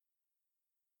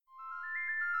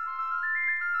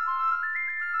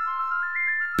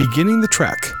Beginning the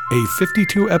Trek, a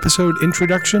 52-episode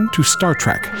introduction to Star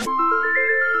Trek.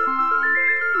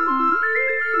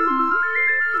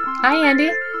 Hi,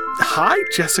 Andy. Hi,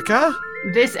 Jessica.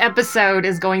 This episode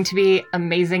is going to be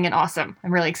amazing and awesome.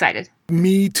 I'm really excited.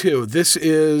 Me too.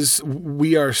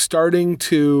 We are starting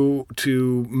to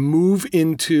move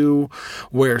into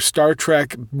where Star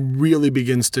Trek really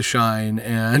begins to shine,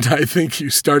 and I think you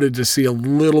started to see a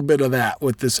little bit of that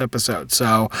with this episode.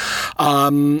 So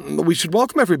we should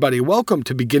welcome everybody. Welcome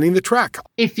to Beginning the Trek.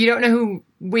 If you don't know who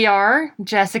we are,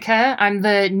 Jessica, I'm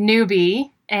the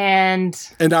newbie. And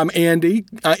I'm Andy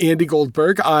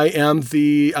Goldberg. I am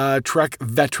the Trek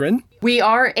veteran. We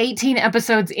are 18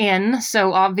 episodes in,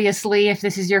 so obviously if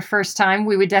this is your first time,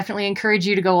 we would definitely encourage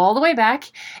you to go all the way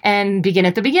back and begin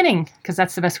at the beginning, because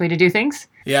that's the best way to do things.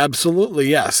 Yeah, absolutely,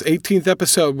 yes. 18th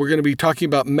episode, we're going to be talking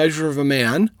about Measure of a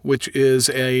Man, which is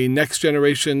a Next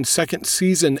Generation second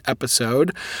season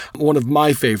episode. One of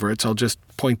my favorites. I'll just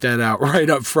point that out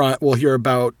right up front. We'll hear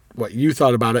about what you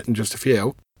thought about it in just a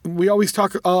few. We always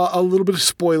talk a little bit of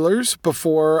spoilers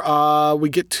before we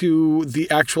get to the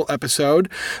actual episode.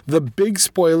 The big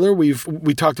spoiler, we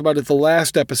talked about it the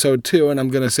last episode too, and I'm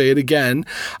going to say it again.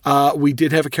 We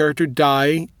did have a character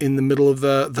die in the middle of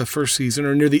the first season,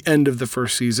 or near the end of the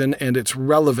first season, and it's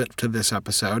relevant to this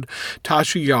episode.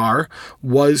 Tasha Yar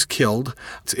was killed.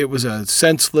 It was a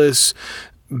senseless,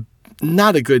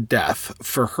 not a good death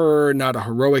for her, not a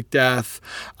heroic death.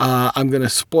 I'm going to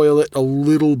spoil it a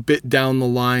little bit down the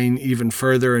line even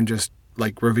further and just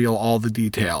reveal all the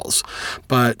details.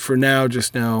 But for now,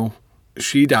 just know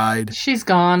she died. She's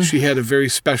gone. She had a very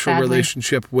special Sadly.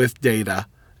 relationship with Data,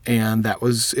 and that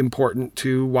was important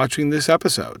to watching this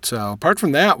episode. So apart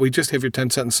from that, we just have your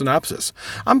 10-sentence synopsis.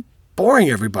 I'm boring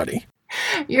everybody.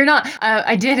 You're not.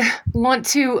 I did want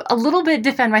to a little bit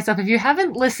defend myself. If you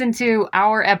haven't listened to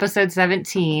our episode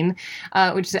 17,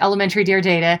 which is Elementary Dear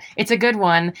Data, it's a good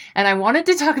one. And I wanted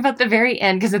to talk about the very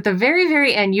end, because at the very,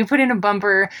 very end, you put in a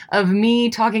bumper of me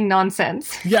talking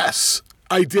nonsense. Yes,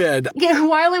 I did. Yeah,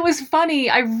 while it was funny,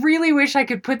 I really wish I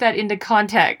could put that into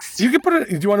context. You can put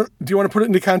it. Do you want to put it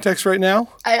into context right now?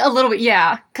 A little bit,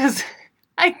 yeah, because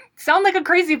I sound like a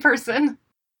crazy person.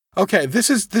 Okay, this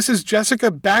is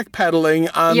Jessica backpedaling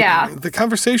on the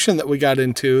conversation that we got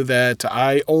into that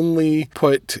I only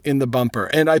put in the bumper.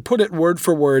 And I put it word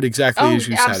for word exactly as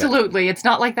you said it. Absolutely. It's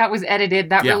not like that was edited.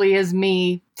 That really is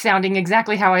me sounding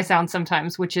exactly how I sound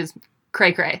sometimes, which is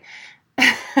cray-cray.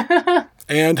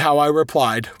 And how I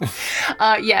replied.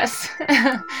 Yes.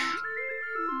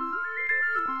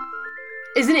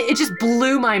 Isn't it? It just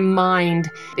blew my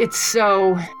mind. It's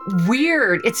so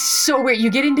weird. It's so weird. You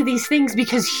get into these things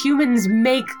because humans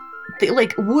make,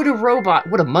 would a robot,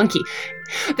 would a monkey?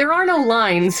 There are no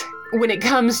lines when it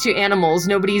comes to animals.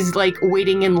 Nobody's,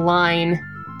 waiting in line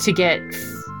to get,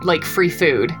 free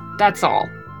food. That's all.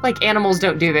 Animals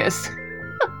don't do this.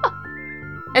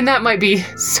 And that might be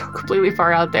so completely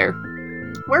far out there.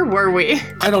 Where were we?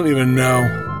 I don't even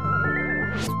know.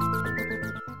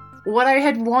 What I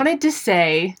had wanted to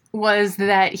say was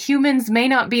that humans may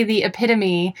not be the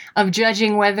epitome of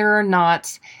judging whether or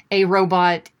not a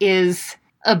robot is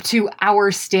up to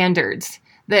our standards.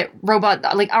 That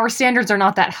our standards are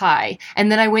not that high.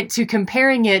 And then I went to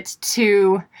comparing it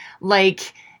to,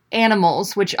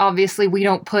 animals, which obviously we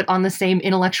don't put on the same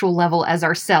intellectual level as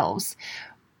ourselves.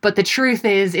 But the truth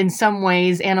is, in some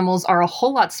ways, animals are a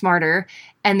whole lot smarter.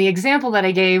 And the example that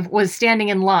I gave was standing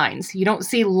in lines. You don't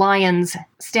see lions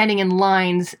standing in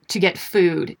lines to get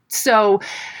food. So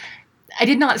I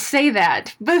did not say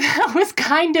that, but that was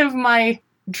kind of my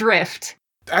drift.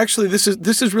 Actually, this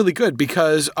is really good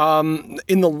because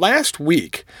in the last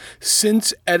week,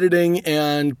 since editing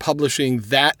and publishing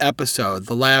that episode,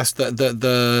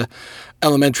 the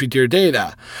Elementary Dear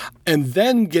Data, and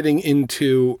then getting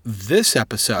into this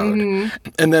episode,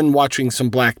 and then watching some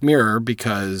Black Mirror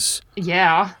because,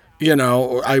 I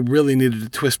really needed to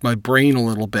twist my brain a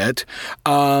little bit.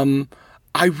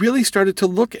 I really started to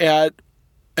look at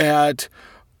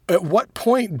what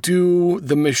point do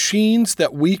the machines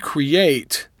that we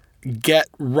create get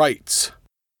rights?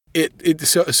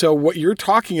 So what you're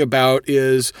talking about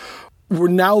is we're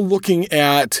now looking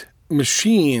at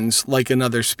machines like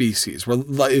another species. We're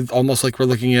almost like we're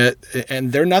looking at,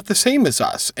 and they're not the same as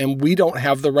us, and we don't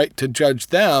have the right to judge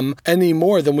them any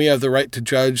more than we have the right to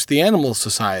judge the animal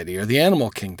society or the animal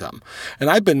kingdom. And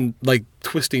I've been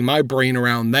twisting my brain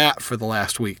around that for the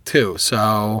last week too.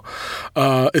 So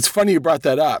it's funny you brought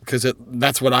that up because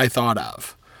that's what I thought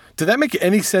of. Did that make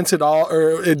any sense at all?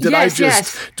 Or do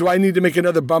I need to make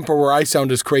another bumper where I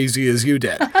sound as crazy as you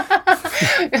did?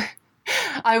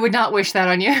 I would not wish that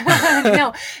on you.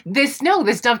 This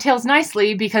dovetails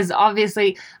nicely because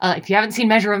obviously, if you haven't seen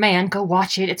Measure of Man, go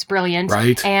watch it. It's brilliant.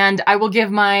 Right. And I will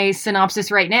give my synopsis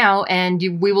right now,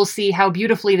 and we will see how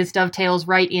beautifully this dovetails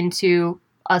right into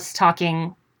us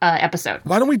talking episode.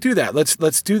 Why don't we do that?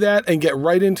 Let's do that and get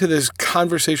right into this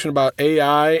conversation about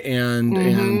AI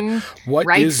and what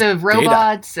rights is of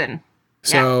robots data. and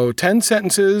So 10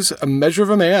 sentences, A Measure of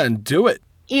a Man. Do it.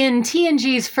 In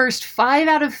TNG's first 5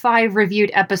 out of 5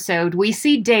 reviewed episode, we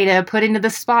see Data put into the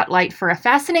spotlight for a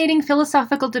fascinating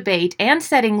philosophical debate and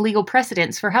setting legal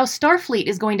precedents for how Starfleet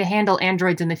is going to handle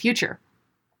androids in the future.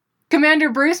 Commander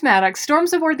Bruce Maddox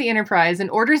storms aboard the Enterprise and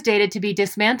orders Data to be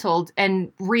dismantled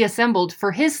and reassembled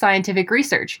for his scientific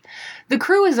research. The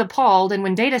crew is appalled, and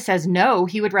when Data says no,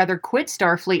 he would rather quit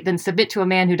Starfleet than submit to a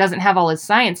man who doesn't have all his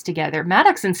science together,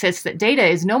 Maddox insists that Data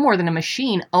is no more than a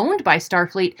machine owned by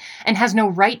Starfleet and has no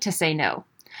right to say no.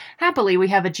 Happily, we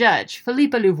have a judge,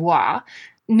 Philippa Louvois,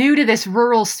 new to this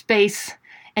rural space,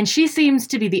 and she seems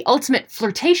to be the ultimate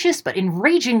flirtatious but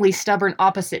enragingly stubborn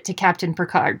opposite to Captain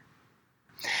Picard.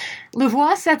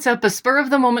 Louvois sets up a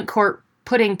spur-of-the-moment court,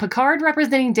 putting Picard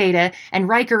representing Data and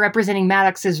Riker representing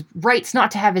Maddox's rights not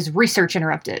to have his research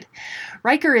interrupted.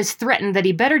 Riker is threatened that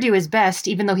he better do his best,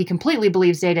 even though he completely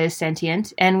believes Data is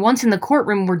sentient, and once in the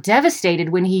courtroom we're devastated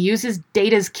when he uses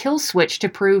Data's kill switch to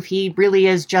prove he really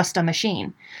is just a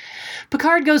machine.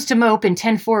 Picard goes to mope in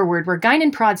 10 Forward, where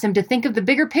Guinan prods him to think of the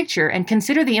bigger picture and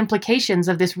consider the implications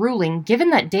of this ruling,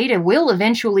 given that Data will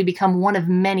eventually become one of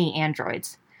many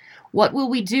androids. What will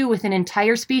we do with an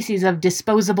entire species of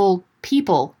disposable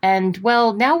people? And,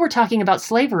 well, now we're talking about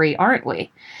slavery, aren't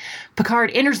we? Picard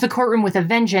enters the courtroom with a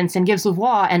vengeance and gives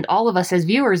Louvois and all of us as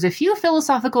viewers a few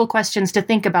philosophical questions to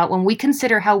think about when we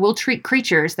consider how we'll treat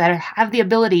creatures that have the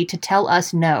ability to tell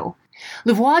us no.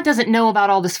 Louvois doesn't know about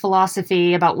all this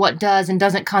philosophy about what does and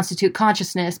doesn't constitute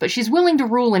consciousness, but she's willing to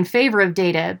rule in favor of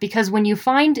Data because when you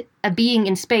find a being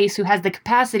in space who has the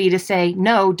capacity to say,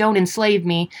 no, don't enslave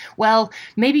me, well,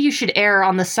 maybe you should err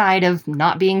on the side of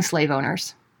not being slave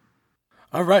owners.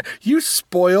 All right. You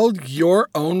spoiled your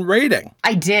own rating.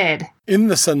 I did. In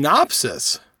the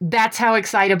synopsis. That's how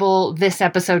excitable this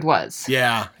episode was.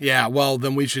 Yeah. Well,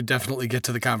 then we should definitely get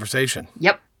to the conversation.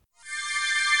 Yep.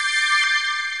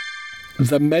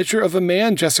 The Measure of a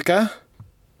Man, Jessica.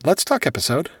 Let's talk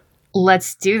episode.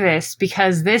 Let's do this,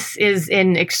 because this is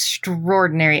an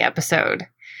extraordinary episode.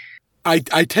 I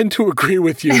tend to agree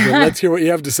with you, but let's hear what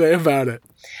you have to say about it.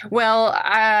 Well,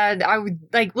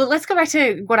 let's go back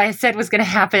to what I said was going to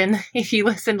happen if you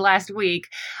listened last week.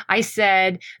 I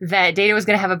said that Data was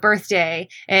going to have a birthday,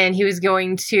 and he was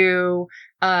going to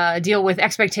deal with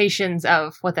expectations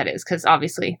of what that is, because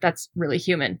obviously that's really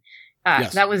human.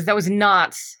 Yes. That was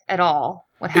not at all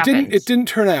what happened. It didn't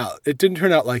turn out. It didn't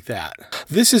turn out like that.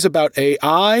 This is about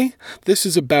AI. This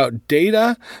is about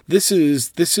data. This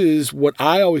is what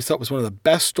I always thought was one of the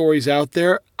best stories out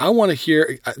there. I want to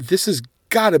hear. This has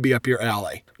got to be up your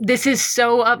alley. This is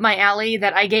so up my alley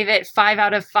that I gave it 5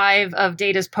 out of 5 of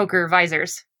Data's poker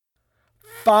visors.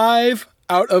 5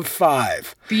 out of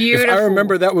 5. Beautiful. If I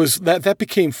remember, that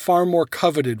became far more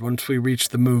coveted once we reached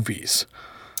the movies.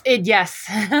 Yes.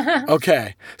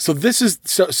 Okay. So this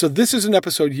is an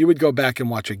episode you would go back and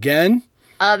watch again.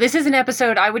 This is an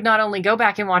episode I would not only go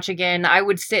back and watch again, I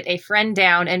would sit a friend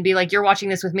down and be like, you're watching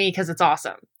this with me because it's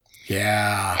awesome.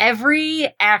 Yeah.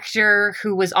 Every actor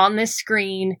who was on this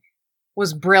screen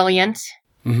was brilliant.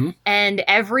 Mm-hmm. And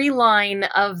every line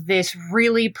of this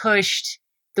really pushed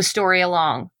the story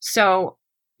along. So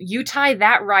you tie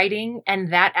that writing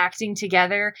and that acting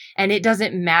together, and it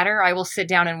doesn't matter. I will sit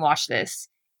down and watch this.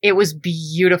 It was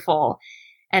beautiful.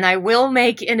 And I will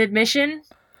make an admission.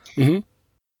 Mm-hmm.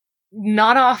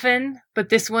 Not often, but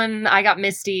this one I got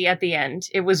misty at the end.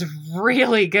 It was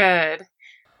really good.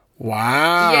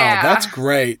 Wow. Yeah. That's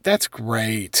great. That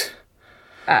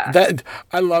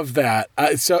I love that.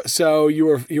 So you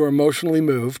were emotionally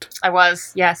moved. I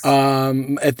was, yes.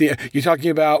 You're talking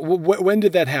about when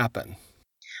did that happen?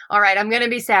 All right, I'm going to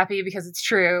be sappy because it's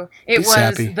true. It Be was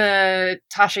sappy. the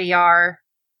Tasha Yar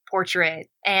portrait,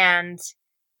 and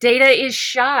Data is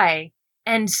shy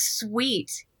and sweet,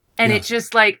 and it's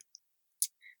just like,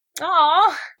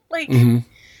 aw, like,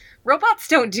 robots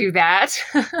don't do that.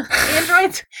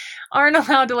 Androids aren't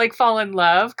allowed to, like, fall in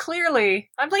love. Clearly.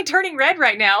 I'm, like, turning red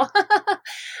right now.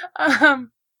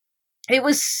 It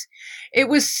was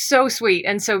so sweet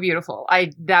and so beautiful.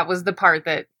 That was the part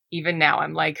that even now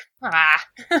I'm like, ah.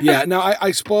 Yeah. Now,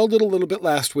 I spoiled it a little bit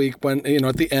last week when,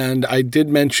 at the end, I did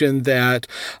mention that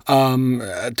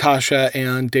Tasha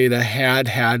and Data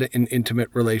had an intimate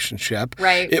relationship.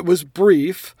 Right. It was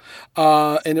brief,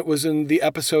 and it was in the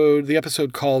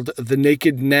episode called The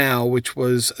Naked Now, which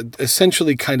was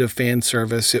essentially kind of fan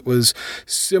service. It was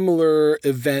similar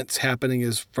events happening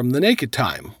as from The Naked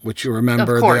Time, which you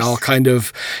remember. Of course. They all kind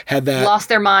of had that lost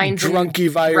their minds. Drunky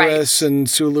virus, and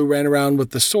Sulu ran around with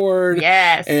the sword.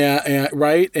 Yes. And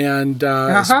right, and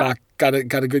Spock got a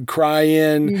good cry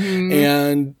in,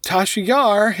 and Tasha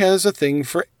Yar has a thing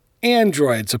for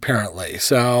androids apparently.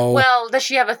 So, well, does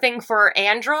she have a thing for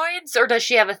androids, or does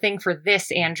she have a thing for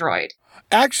this android?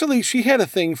 Actually, she had a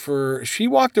thing for. She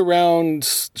walked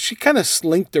around. She kind of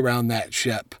slinked around that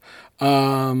ship,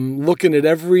 looking at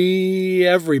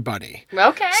everybody.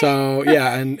 Okay. So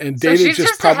yeah, and So Data she's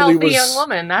just probably a healthy was young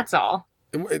woman. That's all.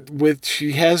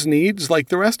 She has needs like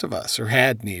the rest of us, or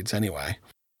had needs anyway.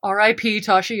 R.I.P.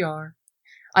 Tasha Yar.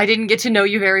 I didn't get to know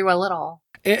you very well at all.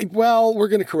 Well, we're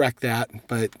going to correct that,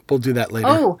 but we'll do that later.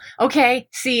 Oh, okay.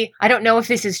 See, I don't know if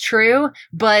this is true,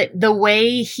 but the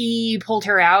way he pulled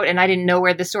her out, and I didn't know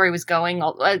where the story was going.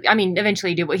 I mean,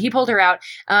 eventually you do, but he pulled her out,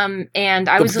 and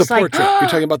I was just the like, portrait. You're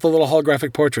talking about the little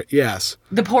holographic portrait. Yes.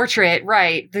 The portrait,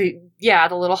 right. The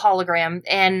little hologram.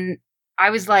 And I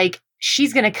was like,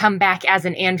 she's going to come back as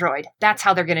an android. That's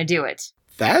how they're going to do it.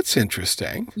 That's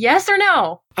interesting. Yes or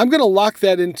no? I'm going to lock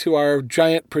that into our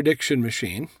giant prediction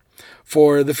machine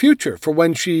for the future, for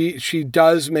when she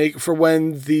does for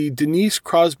when the Denise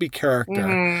Crosby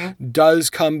character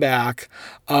does come back,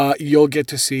 you'll get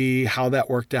to see how that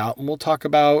worked out. And we'll talk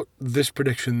about this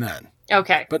prediction then.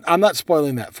 Okay. But I'm not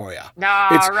spoiling that for you.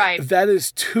 All right. That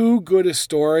is too good a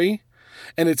story.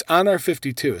 And it's on our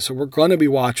 52, so we're going to be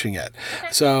watching it.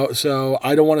 Okay. So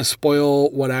I don't want to spoil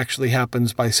what actually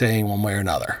happens by saying one way or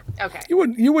another. Okay. You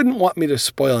wouldn't want me to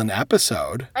spoil an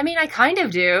episode. I mean, I kind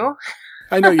of do.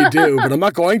 I know you do, but I'm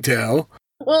not going to.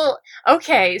 Well,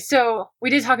 okay, so we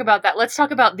did talk about that. Let's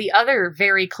talk about the other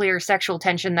very clear sexual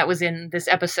tension that was in this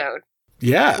episode.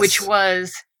 Yes. Which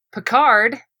was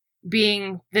Picard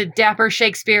being the dapper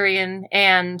Shakespearean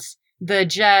and the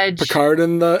judge. Picard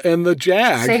and the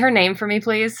Jag. Say her name for me,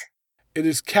 please. It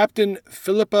is Captain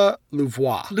Philippa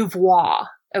Louvois. Louvois.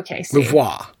 Okay, see.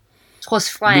 Louvois. It was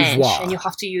French, Louvois. and you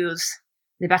have to use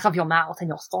the back of your mouth and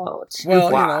your throat.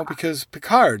 Well, Louvois. because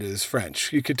Picard is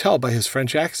French. You could tell by his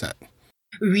French accent.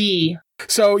 Oui.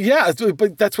 So, yeah,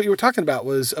 but that's what you were talking about,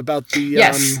 was about the...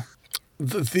 Yes.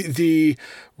 The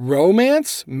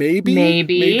romance,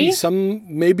 maybe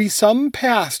some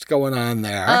past going on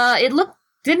there. It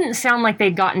didn't sound like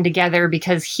they'd gotten together,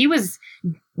 because he was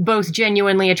both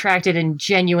genuinely attracted and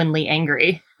genuinely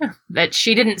angry that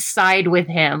she didn't side with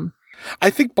him. I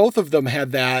think both of them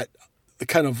had that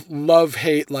kind of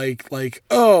love-hate, like,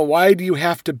 oh, why do you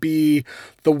have to be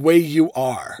the way you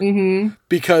are? Mm-hmm.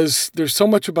 Because there's so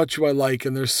much about you I like,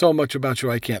 and there's so much about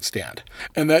you I can't stand.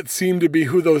 And that seemed to be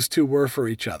who those two were for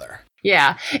each other.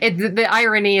 Yeah. The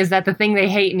irony is that the thing they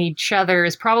hate in each other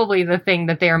is probably the thing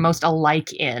that they are most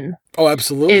alike in. Oh,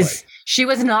 absolutely. Is she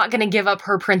was not going to give up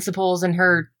her principles and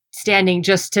her standing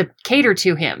just to cater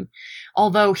to him.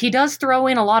 Although he does throw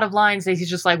in a lot of lines that he's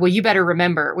just like, well, you better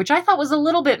remember, which I thought was a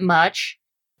little bit much.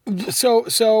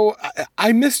 So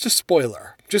I missed a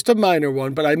spoiler, just a minor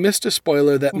one, but I missed a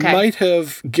spoiler that might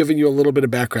have given you a little bit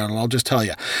of background, and I'll just tell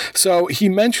you. So he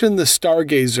mentioned the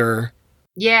Stargazer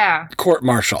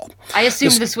court-martial. I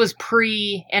assumed this was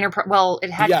pre-Enterprise. Well, it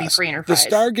had to be pre-Enterprise. The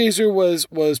Stargazer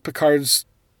was Picard's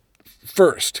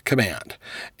first command.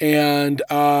 And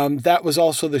that was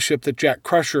also the ship that Jack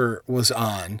Crusher was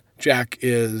on. Jack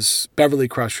is Beverly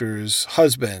Crusher's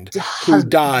husband, who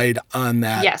died on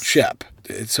that ship.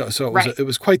 So it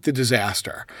was quite the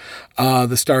disaster,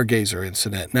 the Stargazer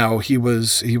incident. Now, he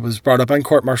was brought up on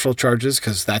court-martial charges,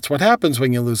 because that's what happens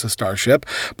when you lose a starship,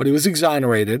 but he was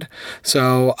exonerated.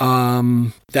 So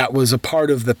that was a part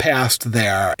of the past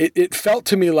there. It felt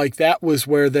to me like that was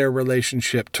where their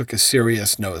relationship took a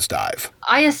serious nosedive.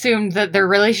 I assumed that their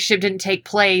relationship didn't take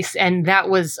place, and that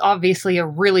was obviously a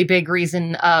really big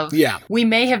reason of, we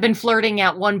may have been flirting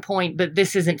at one point, but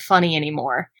this isn't funny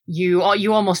anymore. You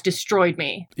almost destroyed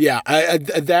me. Yeah,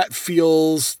 that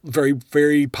feels very,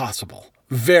 very possible.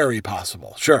 Very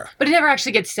possible, sure. But it never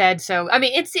actually gets said, so, I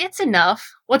mean, it's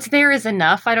enough. What's there is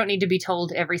enough. I don't need to be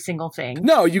told every single thing.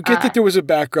 No, you get that there was a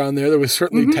background there. There was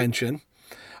certainly tension.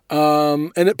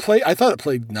 And I thought it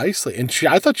played nicely. And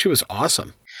I thought she was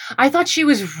awesome. I thought she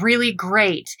was really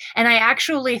great. And I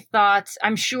actually thought,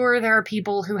 I'm sure there are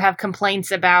people who have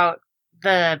complaints about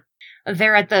the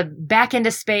they're at the back end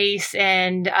of space,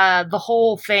 and the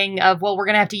whole thing of, well, we're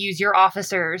going to have to use your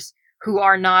officers who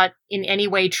are not in any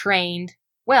way trained.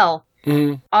 Well,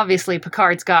 obviously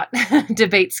Picard's got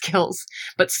debate skills,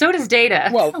 but so does Data.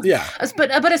 Well, yeah.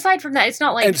 But aside from that, it's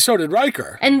not like... And so did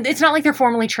Riker. And it's not like they're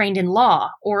formally trained in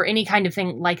law or any kind of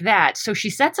thing like that. So she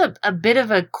sets up a bit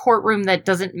of a courtroom that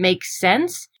doesn't make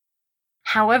sense.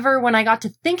 However, when I got to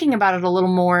thinking about it a little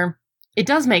more, it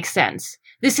does make sense.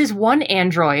 This is one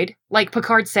android, like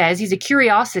Picard says, he's a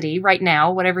curiosity right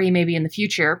now, whatever he may be in the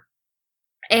future.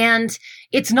 And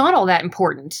it's not all that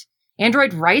important.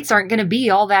 Android rights aren't going to be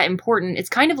all that important. It's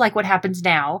kind of like what happens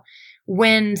now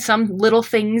when some little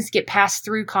things get passed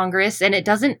through Congress and it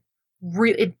doesn't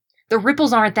the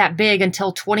ripples aren't that big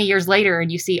until 20 years later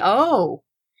and you see, oh,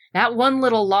 that one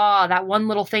little law, that one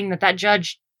little thing that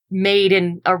judge made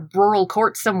in a rural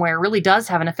court somewhere really does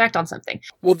have an effect on something.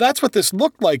 Well, that's what this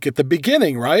looked like at the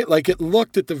beginning, right? Like it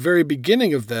looked at the very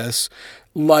beginning of this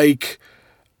like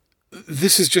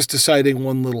this is just deciding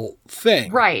one little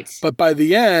thing. Right. But by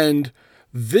the end,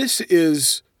 this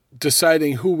is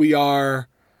deciding who we are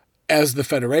as the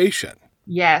Federation.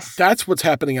 Yes. That's what's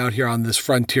happening out here on this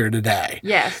frontier today.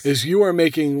 Yes. Is you are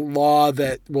making law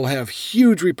that will have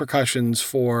huge repercussions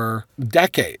for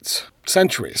decades,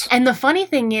 centuries. And the funny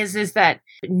thing is that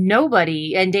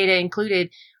nobody, and Data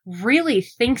included, really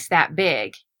thinks that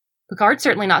big. Picard's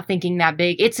certainly not thinking that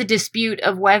big. It's a dispute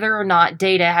of whether or not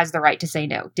Data has the right to say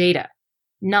no. Data.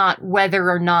 Not whether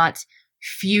or not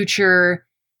future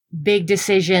big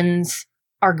decisions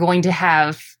are going to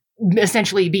have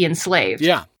essentially be enslaved.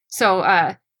 Yeah. So,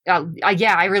 I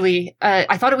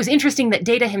thought it was interesting that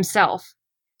Data himself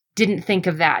didn't think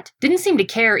of that. Didn't seem to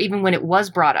care even when it was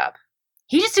brought up.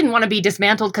 He just didn't want to be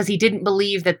dismantled because he didn't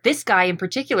believe that this guy in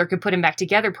particular could put him back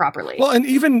together properly. Well, and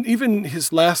even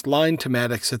his last line to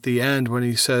Maddox at the end when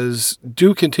he says,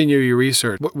 do continue your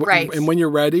research. Right. And when you're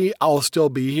ready, I'll still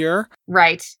be here.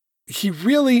 Right. He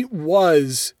really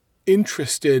was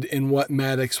interested in what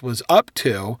Maddox was up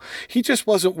to. He just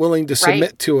wasn't willing to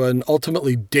submit to an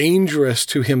ultimately dangerous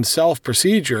to himself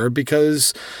procedure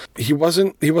because he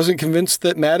wasn't convinced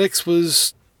that Maddox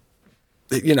was,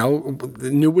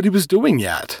 knew what he was doing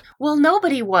yet. Well,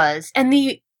 nobody was. And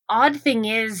the odd thing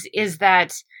is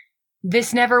that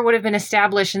this never would have been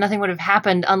established and nothing would have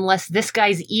happened unless this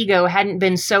guy's ego hadn't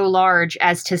been so large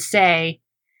as to say,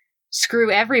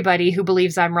 screw everybody who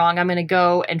believes I'm wrong. I'm going to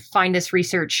go and find this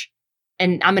research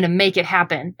and I'm going to make it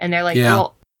happen. And they're like,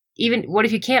 well, even what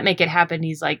if you can't make it happen?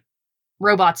 He's like,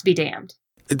 robots be damned.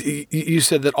 You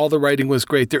said that all the writing was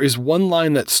great. There is one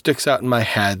line that sticks out in my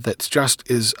head that's just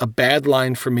is a bad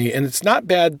line for me. And it's not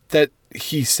bad that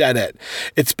he said it.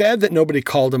 It's bad that nobody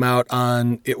called him out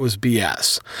on it was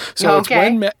BS. So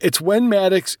it's when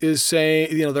Maddox is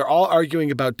saying, they're all arguing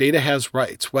about Data has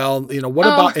rights. Well, what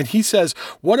about, and he says,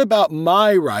 what about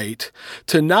my right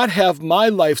to not have my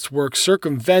life's work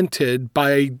circumvented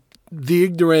by the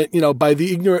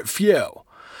ignorant few?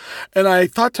 And I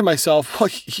thought to myself, well,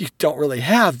 you don't really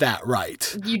have that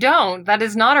right. You don't. That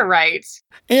is not a right.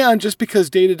 And just because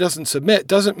Data doesn't submit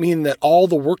doesn't mean that all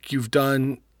the work you've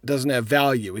done doesn't have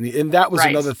value. And that was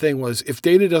another thing was if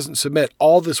Data doesn't submit,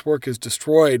 all this work is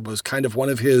destroyed was kind of one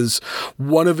of his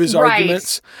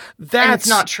arguments. That's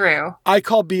not true. I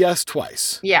call BS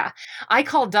twice. Yeah. I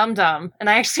call Dum Dum, and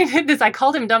I actually did this. I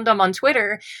called him Dum Dum on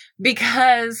Twitter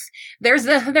because there's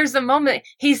a moment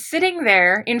he's sitting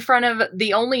there in front of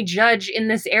the only judge in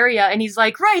this area and he's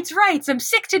like, rights. I'm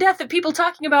sick to death of people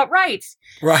talking about rights.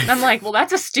 Right. And I'm like, well,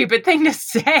 that's a stupid thing to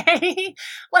say.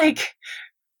 Like,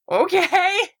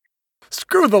 okay.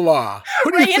 Screw the law.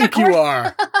 Who do you think you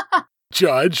are,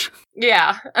 Judge?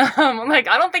 Yeah. I'm like,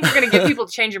 I don't think you're going to get people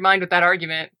to change your mind with that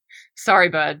argument. Sorry,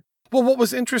 bud. Well, what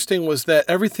was interesting was that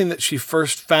everything that she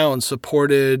first found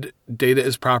supported Data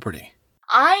as property.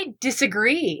 I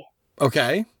disagree.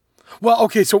 Okay. Well,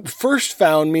 okay, so first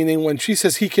found meaning when she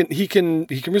says he can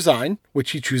resign,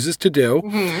 which he chooses to do,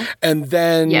 and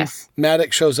then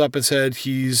Maddox shows up and said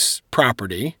he's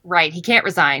property. Right, he can't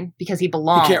resign because he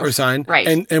belongs. He can't resign.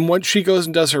 Right. And once she goes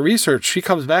and does her research, she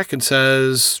comes back and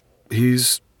says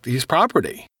he's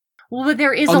property. Well, but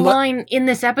there is a line in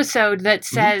this episode that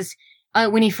says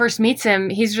when he first meets him,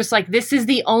 he's just like, this is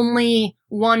the only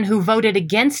one who voted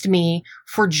against me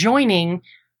for joining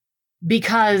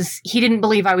because he didn't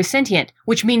believe I was sentient,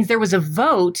 which means there was a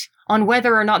vote on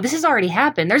whether or not, this has already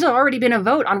happened. There's already been a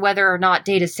vote on whether or not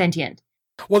Data's sentient.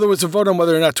 Well, there was a vote on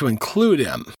whether or not to include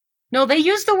him. No, they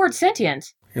used the word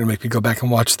sentient. You're going to make me go back and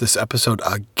watch this episode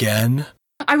again?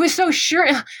 I was so sure,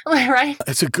 right?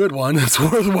 It's a good one. It's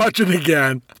worth watching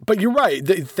again. But you're right.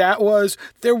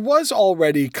 There was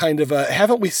already kind of a,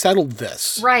 haven't we settled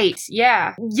this? Right.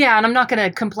 Yeah. Yeah. And I'm not going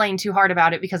to complain too hard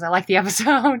about it because I like the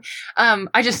episode.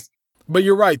 But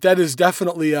you're right. That is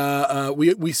definitely,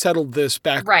 we settled this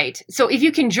back. Right. So if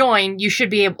you can join, you should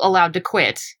be allowed to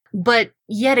quit. But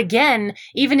yet again,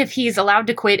 even if he's allowed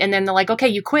to quit and then they're like, okay,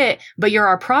 you quit, but you're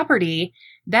our property,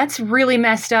 that's really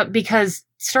messed up because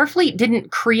Starfleet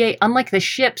didn't create, unlike the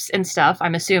ships and stuff,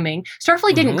 I'm assuming,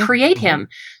 Starfleet didn't create him.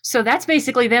 So that's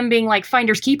basically them being like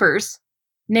finders keepers.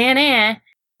 Nah.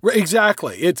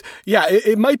 Exactly.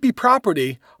 It might be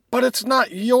property, but it's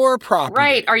not your property.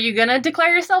 Right. Are you going to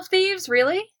declare yourself thieves?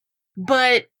 Really?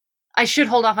 But I should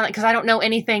hold off on that because I don't know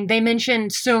anything. They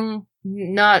mentioned Sung,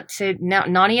 Nonian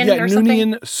or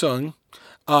something? Noonien Sung.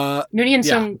 Noonien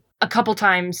Sung a couple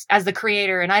times as the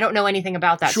creator, and I don't know anything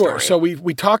about that story. Sure. So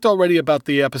we talked already about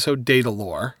the episode Data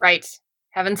Lore. Right.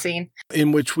 Haven't seen.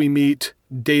 In which we meet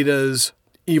Data's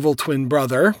evil twin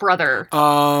brother.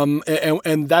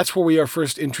 And that's where we are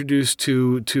first introduced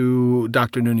to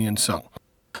Dr. Noonien Sung.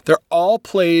 They're all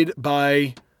played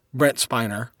by Brent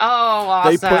Spiner. Oh,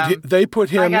 awesome. They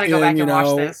put him I gotta go in, back and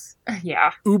watch this.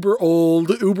 Yeah. uber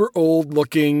old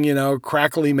looking,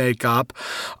 crackly makeup.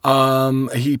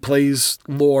 He plays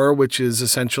Lore, which is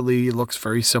essentially looks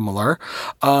very similar.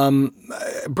 Brent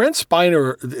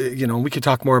Spiner, we could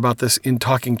talk more about this in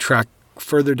Talking Trek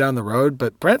further down the road,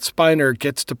 but Brent Spiner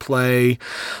gets to play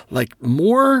like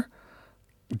more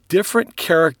different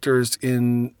characters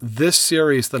in this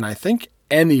series than I think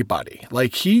anybody.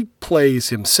 Like he plays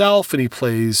himself and he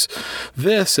plays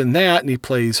this and that and he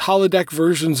plays holodeck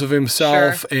versions of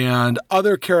himself and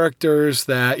other characters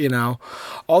that,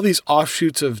 all these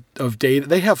offshoots of Data.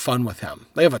 They have fun with him.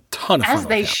 They have a ton of fun with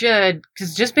him. As they should,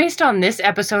 because just based on this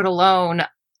episode alone,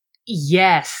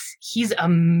 yes, he's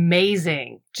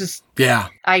amazing.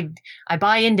 I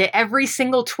buy into every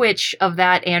single twitch of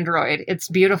that android. It's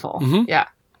beautiful. Mm-hmm. Yeah.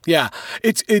 Yeah,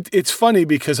 it's funny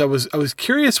because I was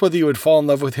curious whether you would fall in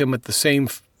love with him at the same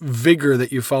vigor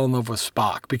that you fell in love with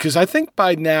Spock, because I think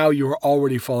by now you were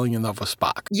already falling in love with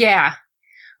Spock. Yeah,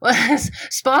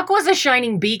 Spock was a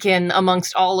shining beacon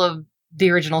amongst all of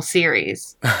the original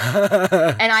series,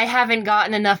 and I haven't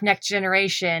gotten enough Next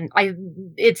Generation.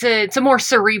 It's a more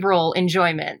cerebral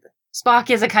enjoyment.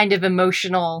 Spock is a kind of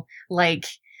emotional,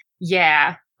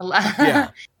 yeah.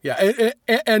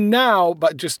 And now,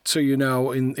 but just so you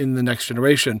know, in the Next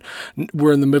Generation,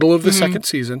 we're in the middle of the second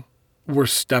season. We're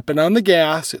stepping on the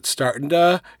gas. It's starting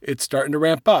to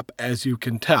ramp up, as you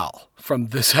can tell from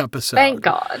this episode. Thank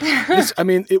God.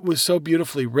 It was so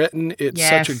beautifully written. It's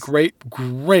such a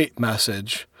great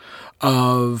message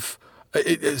of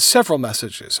several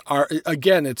messages.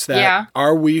 It's that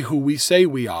are we who we say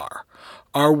we are?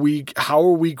 How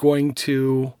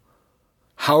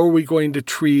are we going to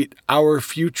treat our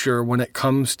future when it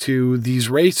comes to these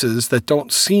races that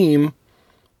don't seem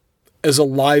as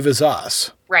alive as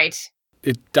us? Right.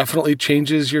 It definitely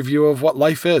changes your view of what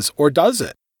life is, or does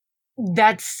it?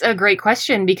 That's a great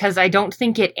question because I don't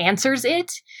think it answers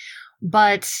it,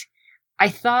 but I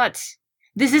thought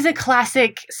this is a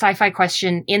classic sci-fi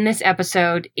question in this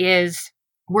episode is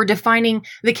we're defining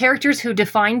the characters who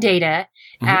define Data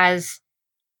as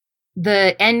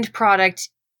the end product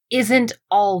isn't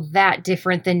all that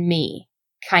different than me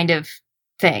kind of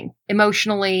thing.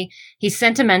 Emotionally, he's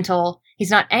sentimental.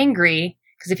 He's not angry,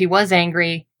 because if he was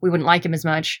angry, we wouldn't like him as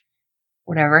much.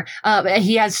 Whatever.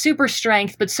 He has super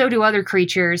strength, but so do other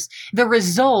creatures. The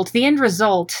end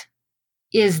result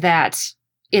is that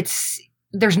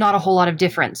there's not a whole lot of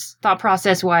difference, thought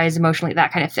process-wise, emotionally,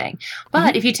 that kind of thing.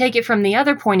 But if you take it from the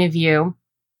other point of view,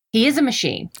 he is a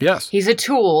machine. Yes. He's a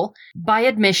tool by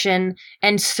admission,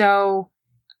 and so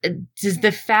does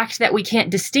the fact that we can't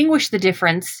distinguish the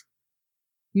difference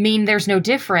mean there's no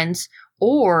difference?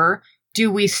 Or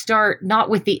do we start not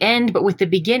with the end, but with the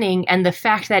beginning, and the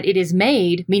fact that it is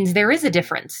made means there is a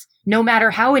difference, no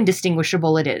matter how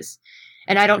indistinguishable it is?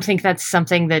 And I don't think that's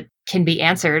something that can be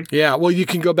answered. Yeah, well, you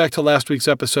can go back to last week's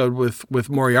episode with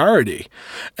Moriarty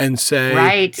and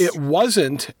say it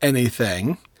wasn't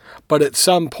anything, but at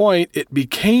some point it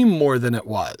became more than it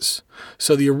was.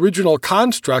 So the original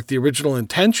construct, the original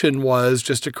intention was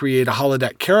just to create a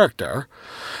holodeck character.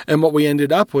 And what we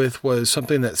ended up with was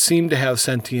something that seemed to have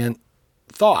sentient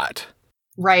thought.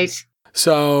 Right.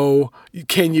 So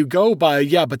can you go by,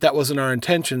 but that wasn't our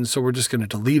intention, so we're just going to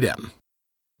delete him.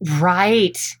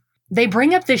 Right. They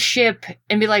bring up the ship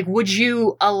and be like, would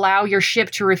you allow your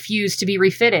ship to refuse to be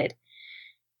refitted?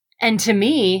 And to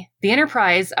me, the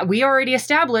Enterprise, we already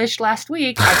established last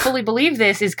week, I fully believe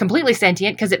this, is completely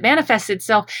sentient because it manifests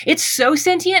itself. It's so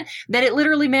sentient that it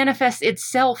literally manifests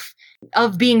itself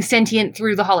of being sentient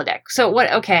through the holodeck. So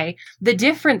okay, the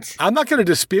difference... I'm not going to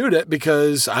dispute it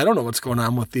because I don't know what's going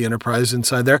on with the Enterprise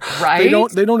inside there. Right?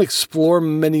 They don't explore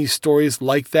many stories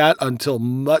like that until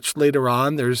much later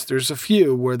on. There's a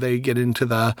few where they get into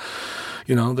the,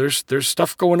 there's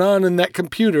stuff going on in that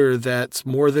computer that's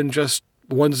more than just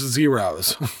ones and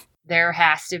zeros. There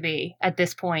has to be at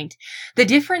this point. The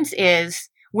difference is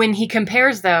when he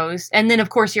compares those, and then of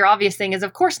course your obvious thing is,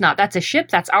 of course not. That's a ship.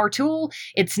 That's our tool.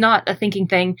 It's not a thinking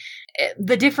thing.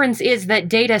 The difference is that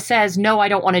Data says, no, I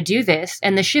don't want to do this.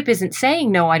 And the ship isn't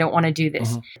saying, no, I don't want to do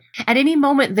this. Mm-hmm. At any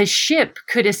moment, the ship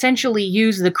could essentially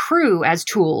use the crew as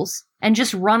tools and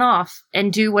just run off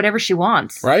and do whatever she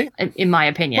wants. Right. In my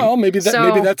opinion. Well, maybe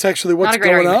that's actually what's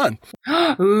going on.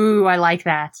 Ooh, I like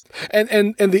that.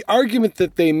 And the argument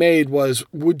that they made was,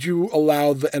 would you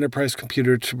allow the Enterprise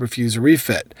computer to refuse a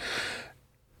refit?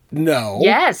 No.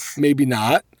 Yes. Maybe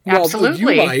not. Absolutely.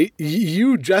 Well, you might.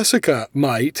 You, Jessica,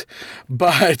 might.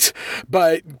 But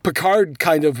Picard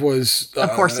kind of was... of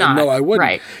course not. No, I wouldn't.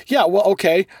 Right. Yeah, well,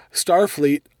 okay.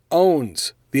 Starfleet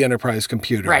owns the Enterprise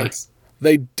computer. Right.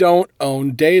 They don't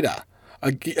own Data.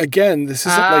 Again, this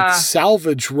isn't like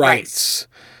salvage rights.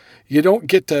 Right. You don't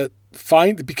get to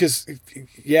find, because,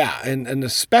 and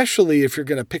especially if you're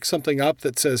going to pick something up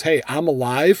that says, hey, I'm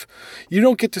alive, you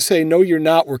don't get to say, no, you're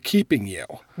not, we're keeping you.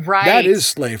 Right. That is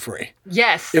slavery.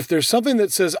 Yes. If there's something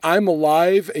that says, I'm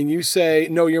alive, and you say,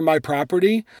 no, you're my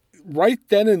property, right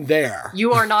then and there.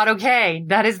 You are not okay.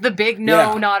 That is the big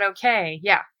no, not okay.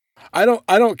 Yeah. I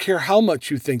don't care how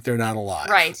much you think they're not alive.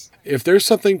 Right. If there's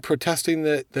something protesting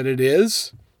that it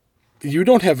is, you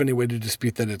don't have any way to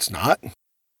dispute that it's not.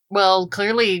 Well,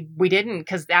 clearly we didn't,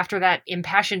 because after that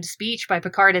impassioned speech by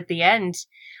Picard at the end,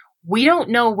 we don't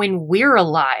know when we're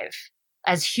alive.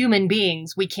 As human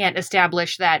beings, we can't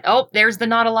establish that, there's the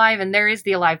not alive and there is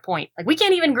the alive point. Like, we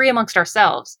can't even agree amongst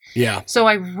ourselves. Yeah. So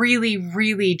I really,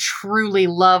 really, truly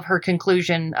love her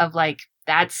conclusion of, like,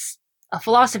 that's a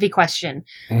philosophy question.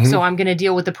 Mm-hmm. So I'm going to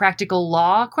deal with the practical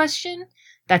law question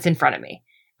that's in front of me,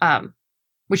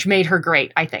 which made her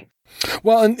great, I think.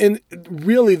 Well, and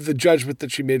really the judgment that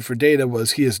she made for Data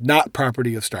was he is not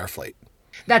property of Starfleet.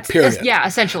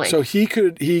 Essentially. So he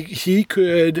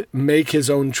could make his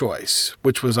own choice,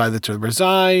 which was either to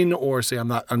resign or say, I'm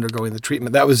not undergoing the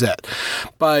treatment. That was it.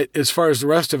 But as far as the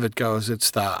rest of it goes, it's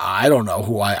I don't know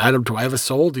do I have a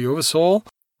soul? Do you have a soul?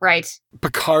 Right.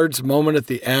 Picard's moment at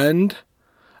the end.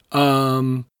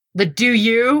 The do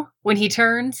you, when he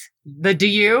turns, the do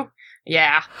you.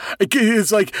 Yeah.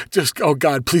 It's like, just, oh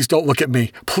God, please don't look at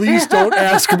me. Please don't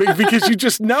ask me, because you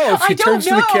just know if he turns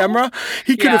to the camera,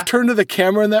 he could have turned to the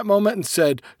camera in that moment and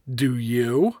said, do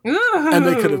you? Ooh. And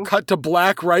they could have cut to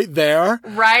black right there.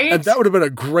 Right. And that would have been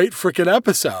a great freaking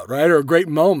episode, right? Or a great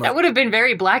moment. That would have been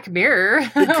very Black Mirror.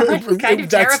 Kind of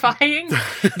terrifying.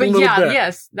 But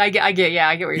yes, I get what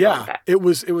you're going with that. It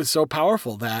was so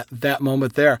powerful, that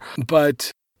moment there.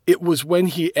 But it was when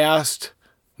he asked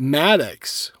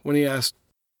Commander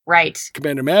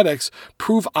Maddox,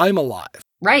 prove I'm alive.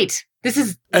 Right. This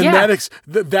is... And Maddox,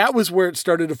 that was where it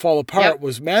started to fall apart,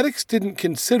 was Maddox didn't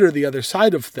consider the other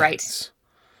side of things. Right.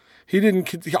 He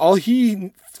didn't... All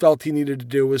he felt he needed to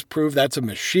do was prove that's a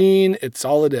machine, it's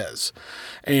all it is.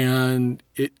 And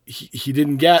he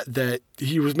didn't get that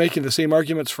he was making the same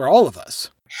arguments for all of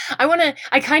us.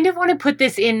 I kind of want to put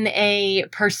this in a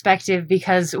perspective,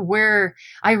 because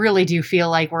I really do feel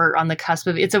like we're on the cusp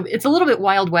of, it's a little bit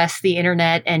Wild West, the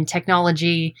internet and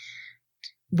technology.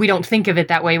 We don't think of it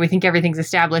that way. We think everything's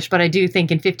established, but I do think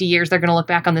in 50 years, they're going to look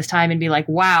back on this time and be like,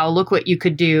 wow, look what you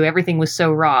could do. Everything was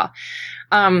so raw.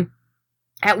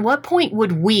 At what point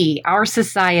would our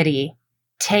society,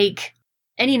 take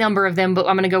any number of them, but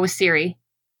I'm going to go with Siri,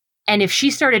 and if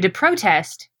she started to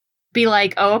protest, be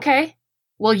like, oh, okay.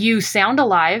 Well, you sound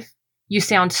alive, you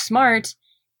sound smart,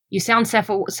 you sound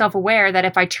self-aware, that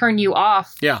if I turn you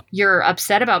off, you're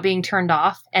upset about being turned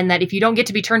off, and that if you don't get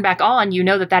to be turned back on, you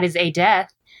know that is a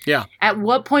death. Yeah. At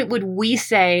what point would we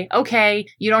say, okay,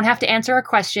 you don't have to answer our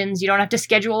questions, you don't have to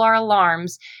schedule our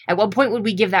alarms? At what point would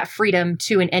we give that freedom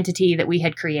to an entity that we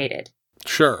had created?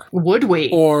 Sure. Would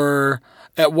we? Or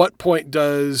at what point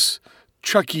does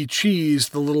Chuck E. Cheese,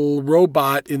 the little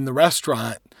robot in the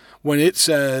restaurant, when it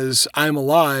says, I'm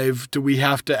alive, do we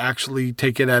have to actually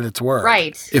take it at its word?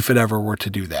 Right. If it ever were to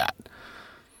do that.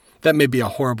 That may be a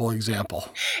horrible example.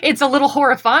 It's a little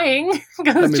horrifying.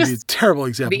 That may just be a terrible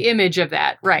example. the image of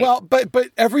that, right? Well, but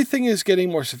everything is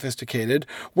getting more sophisticated.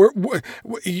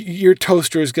 Your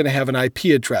toaster is going to have an IP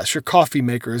address. Your coffee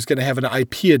maker is going to have an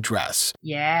IP address.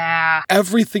 Yeah.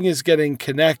 Everything is getting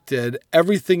connected.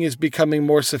 Everything is becoming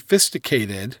more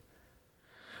sophisticated.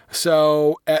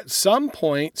 So at some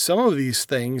point, some of these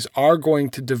things are going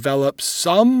to develop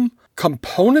some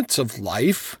components of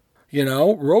life. You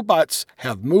know, robots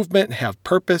have movement, have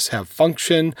purpose, have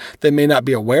function. They may not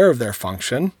be aware of their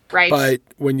function. Right. But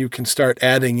when you can start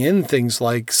adding in things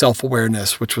like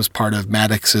self-awareness, which was part of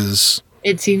Maddox's...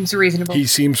 It seems reasonable. It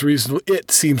seems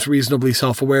reasonably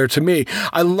self-aware to me.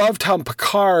 I loved how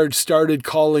Picard started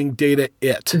calling Data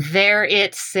it. There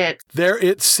it sits. There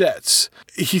it sits.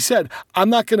 He said, I'm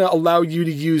not going to allow you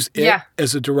to use it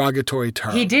as a derogatory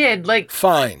term. He did.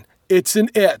 Fine. It's an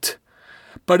it.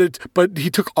 But he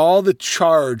took all the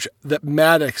charge that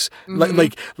Maddox,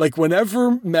 like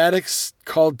whenever Maddox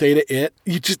called Data it,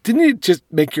 didn't you just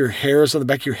make your hairs on the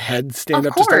back of your head stand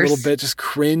up just a little bit, just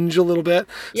cringe a little bit?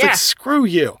 It's like, screw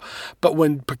you. But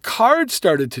when Picard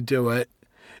started to do it,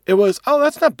 it was, oh,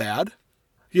 that's not bad.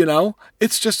 You know,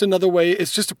 it's just another way.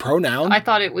 It's just a pronoun. I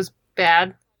thought it was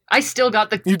bad. I still got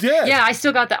the... You did? Yeah, I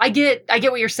still got the... I get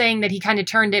what you're saying, that he kind of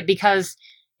turned it because...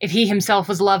 If he himself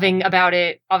was loving about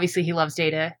it, obviously he loves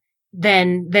Data,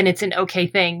 then it's an okay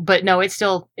thing. But no, it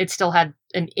still had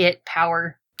an it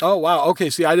power. Oh, wow.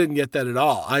 Okay. See, I didn't get that at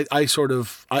all.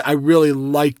 I really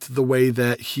liked the way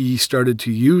that he started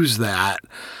to use that,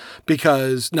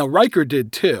 because now Riker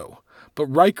did too. But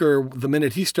Riker, the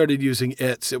minute he started using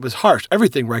it was harsh.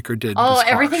 Everything Riker did was harsh.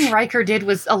 Everything Riker did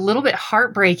was a little bit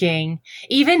heartbreaking.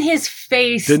 Even his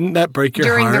face... Didn't that break your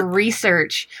during heart? the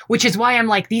research, which is why I'm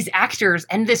like, these actors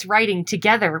and this writing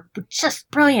together, just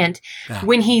brilliant. Yeah.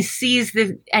 When he sees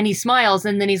and he smiles,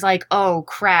 and then he's like, oh,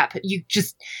 crap. You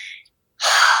just...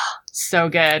 So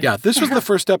good. Yeah, this was the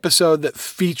first episode that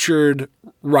featured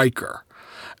Riker.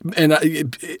 And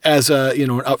as an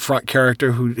upfront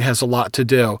character who has a lot to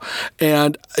do.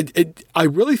 And I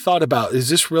really thought about, is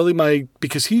this really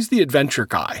because he's the adventure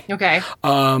guy. Okay.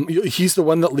 He's the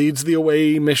one that leads the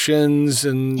away missions.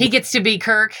 And he gets to be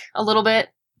Kirk a little bit.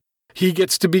 He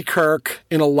gets to be Kirk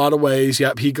in a lot of ways.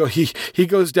 Yep. He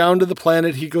goes down to the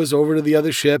planet. He goes over to the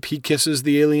other ship. He kisses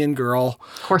the alien girl.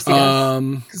 Of course he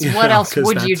does. What else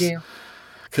would you do?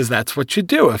 Because that's what you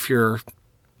do if you're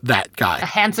that guy. A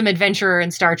handsome adventurer in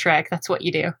Star Trek. That's what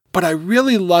you do. But I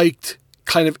really liked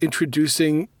kind of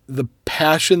introducing the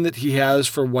passion that he has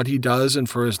for what he does and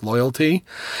for his loyalty.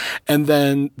 And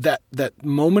then that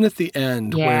moment at the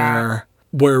end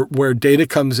where Data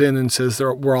comes in and says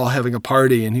we're all having a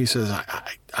party, and he says,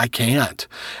 I can't.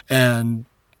 And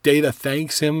Data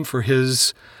thanks him for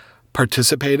his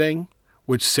participating,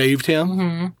 which saved him.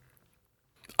 Mm-hmm.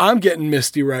 I'm getting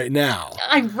misty right now.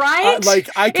 Right?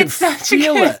 I can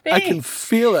feel it. I can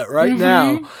feel it right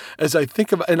now as I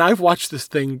think about, and I've watched this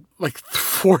thing like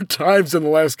 4 times in the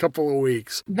last couple of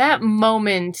weeks. That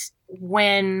moment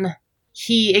when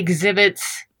he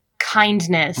exhibits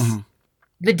kindness,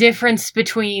 the difference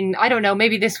between, I don't know,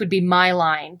 maybe this would be my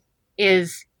line,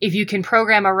 is if you can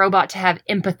program a robot to have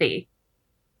empathy,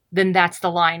 then that's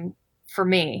the line for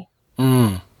me.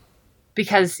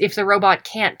 Because if the robot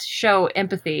can't show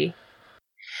empathy...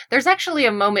 There's actually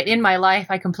a moment in my life,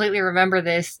 I completely remember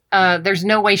this. There's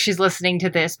no way she's listening to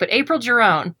this, but April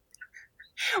Jerome,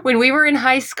 when we were in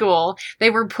high school, they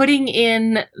were putting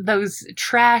in those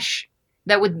trash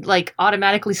that would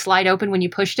automatically slide open when you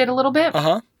pushed it a little bit.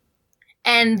 Uh-huh.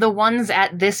 And the ones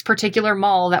at this particular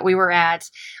mall that we were at,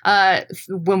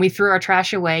 when we threw our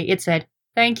trash away, it said,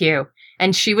 "Thank you."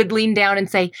 And she would lean down and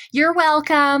say, "You're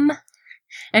welcome."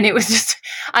 And it was just,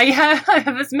 I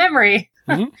have this memory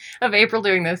of April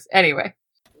doing this. Anyway.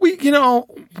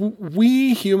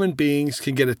 We human beings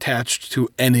can get attached to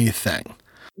anything.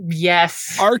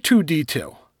 Yes.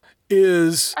 R2-D2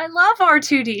 is... I love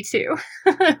R2-D2.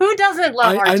 Who doesn't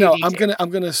love R2-D2? I know. I'm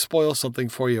gonna spoil something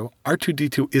for you.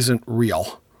 R2-D2 isn't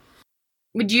real.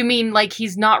 Do you mean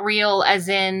he's not real as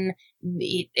in...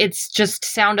 It's just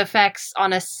sound effects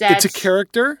on a set? It's a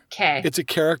character. Okay. It's a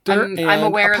character and I'm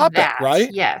aware a puppet, of that. Right?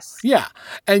 Yes. Yeah.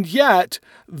 And yet,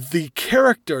 the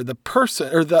character, the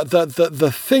person, or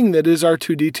the thing that is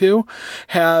R2-D2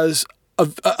 has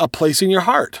a place in your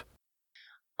heart.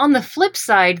 On the flip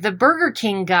side, the Burger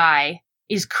King guy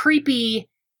is creepy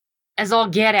as all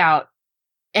get out,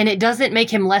 and it doesn't make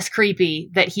him less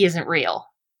creepy that he isn't real.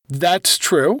 That's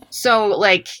true. So,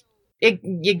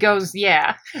 it goes,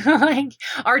 yeah.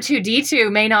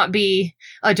 R2-D2 may not be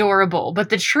adorable, but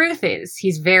the truth is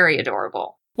he's very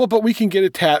adorable. Well, but we can get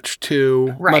attached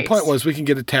to, my Right. point was we can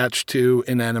get attached to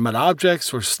inanimate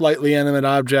objects or slightly animate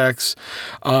objects.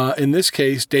 In this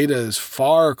case, Data is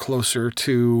far closer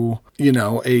to,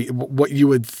 what you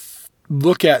would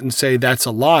look at and say that's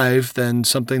alive than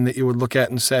something that you would look at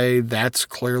and say that's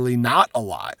clearly not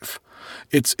alive.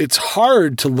 It's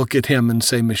hard to look at him and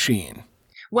say machine.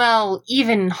 Well,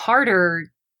 even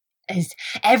harder is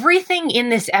everything in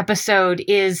this episode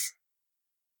is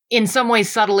in some ways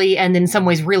subtly and in some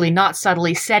ways really not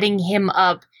subtly setting him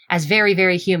up as very,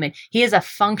 very human. He is a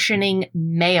functioning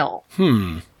male.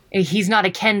 He's not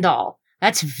a Ken doll.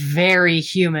 That's very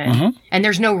human. Mhm. And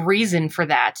there's no reason for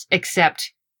that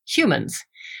except humans.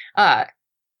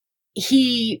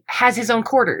 He has his own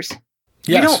quarters.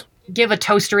 Yes. You don't give a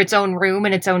toaster its own room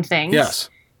and its own things. Yes.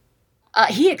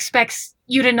 He expects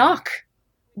you to knock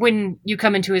when you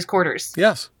come into his quarters.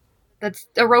 Yes. That's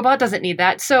a robot doesn't need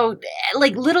that. So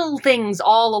like little things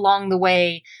all along the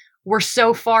way, we're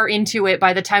so far into it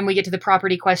by the time we get to the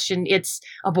property question, it's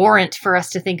abhorrent for us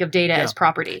to think of Data as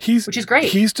property, which is great.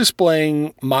 He's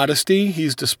displaying modesty.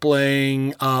 He's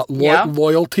displaying Yeah.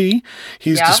 loyalty.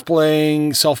 He's Yeah.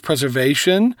 displaying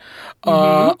self-preservation.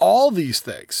 All these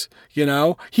things,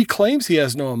 he claims he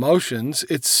has no emotions.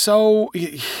 It's so...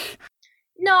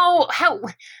 No, how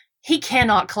he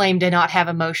cannot claim to not have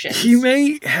emotions. He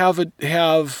may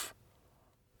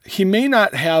he may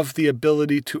not have the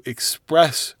ability to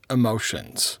express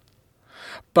emotions,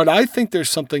 but I think there's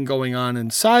something going on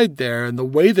inside there, and the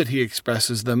way that he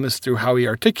expresses them is through how he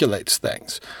articulates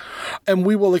things. And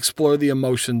we will explore the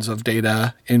emotions of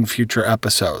Data in future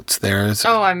episodes.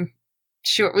 I'm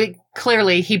sure.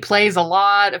 Clearly, he plays a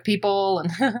lot of people,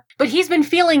 but he's been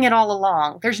feeling it all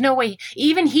along. There's no way.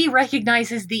 Even he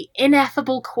recognizes the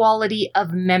ineffable quality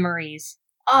of memories.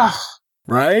 Oh,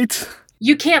 right?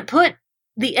 You can't put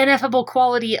the ineffable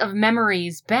quality of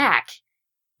memories back.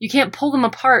 You can't pull them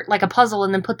apart like a puzzle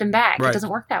and then put them back. Right. It doesn't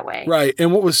work that way. Right.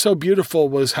 And what was so beautiful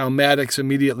was how Maddox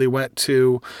immediately went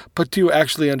to, but do you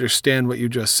actually understand what you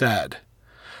just said?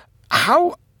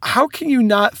 How can you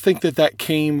not think that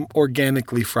came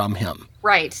organically from him?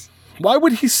 Right. Why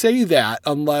would he say that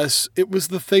unless it was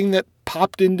the thing that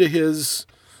popped into his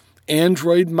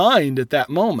android mind at that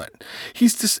moment?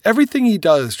 He's just, everything he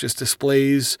does just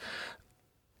displays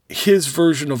his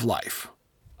version of life,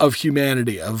 of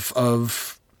humanity,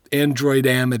 of android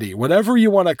amity, whatever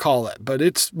you want to call it, but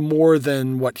it's more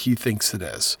than what he thinks it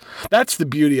is. That's the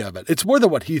beauty of it. It's more than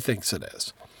what he thinks it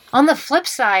is. On the flip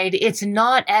side, it's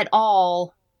not at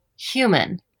all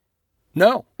human.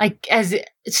 No.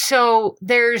 So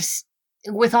there's,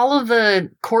 with all of the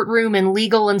courtroom and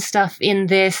legal and stuff in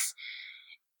this,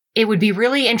 it would be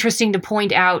really interesting to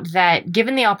point out that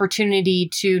given the opportunity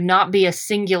to not be a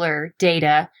singular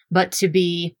Data, but to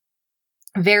be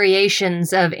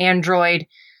variations of android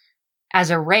as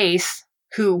a race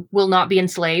who will not be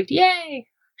enslaved. Yay!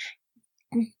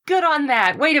 Good on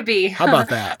that. Way to be. How about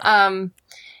that?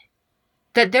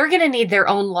 That they're going to need their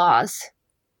own laws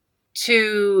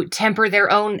to temper their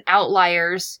own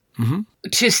outliers,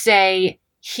 to say,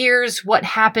 here's what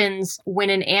happens when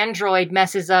an android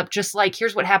messes up, just like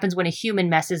here's what happens when a human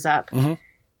messes up. And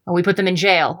we put them in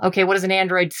jail. Okay, what does an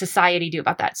android society do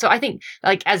about that? So I think,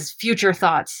 as future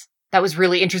thoughts, that was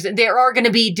really interesting. There are going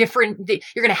to be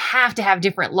you're going to have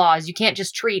different laws. You can't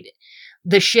just treat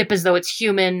the ship as though it's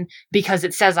human because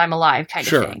it says I'm alive kind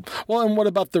of thing. Well, and what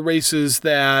about the races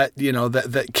that,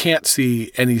 that can't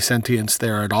see any sentience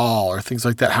there at all or things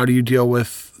like that? How do you deal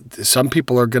with some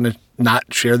people are going to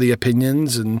not share the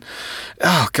opinions and,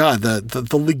 oh God,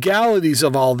 the legalities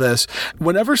of all this.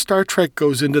 Whenever Star Trek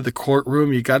goes into the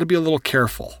courtroom, you got to be a little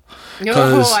careful.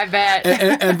 Oh, I bet.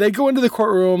 and they go into the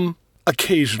courtroom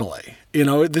occasionally.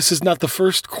 This is not the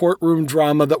first courtroom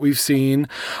drama that we've seen.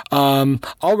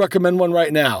 I'll recommend one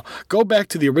right now. Go back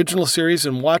to the original series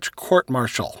and watch Court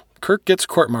Martial. Kirk gets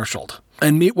court-martialed.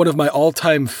 And meet one of my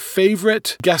all-time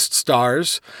favorite guest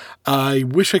stars. I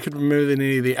wish I could remember the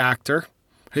name of the actor.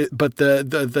 But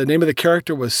the name of the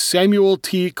character was Samuel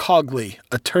T. Cogley,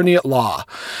 attorney at law.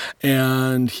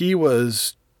 And he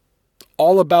was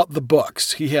all about the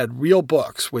books. He had real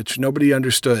books, which nobody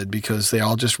understood because they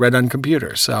all just read on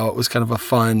computers. So it was kind of a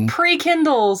fun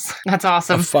pre-Kindles. That's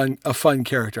awesome. A fun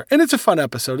character, and it's a fun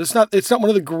episode. It's not one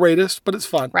of the greatest, but it's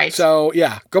fun. Right. So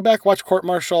yeah, go back, watch Court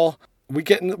Martial.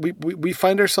 We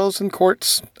find ourselves in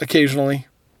courts occasionally,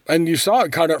 and you saw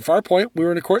it. Caught at Farpoint, we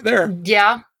were in a court there.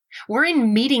 Yeah. We're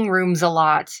in meeting rooms a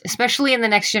lot, especially in The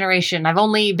Next Generation. I've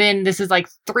only been, this is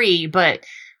 3, but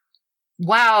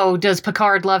wow, does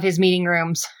Picard love his meeting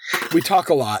rooms. We talk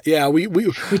a lot. Yeah, we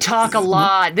talk a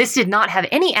lot. This did not have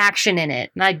any action in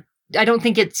it. And I don't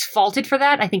think it's faulted for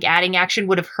that. I think adding action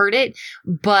would have hurt it,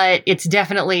 but it's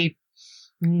definitely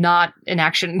not an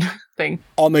action thing.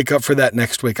 I'll make up for that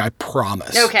next week, I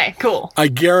promise. Okay, cool. I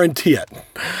guarantee it.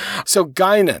 So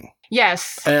Guinan.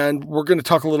 Yes. And we're going to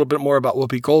talk a little bit more about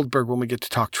Whoopi Goldberg when we get to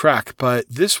talk Trek, but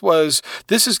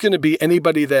this is going to be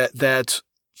anybody that's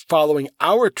following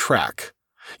our Trek.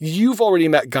 You've already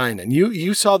met Guinan.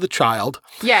 You saw the child.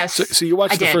 Yes. So you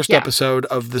watched the first episode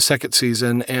of the second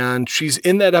season, and she's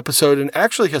in that episode and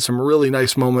actually has some really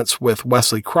nice moments with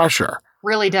Wesley Crusher.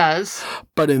 Really does.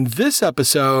 But in this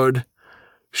episode,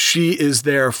 she is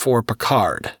there for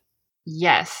Picard.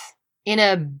 Yes. In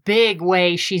a big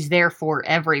way, she's there for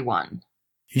everyone.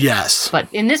 Yes. But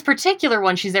in this particular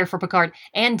one, she's there for Picard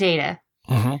and Data.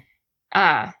 Mm-hmm.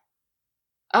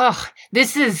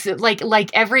 This is like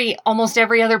almost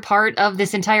every other part of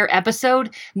this entire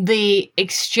episode, the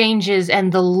exchanges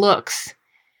and the looks,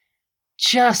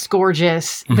 just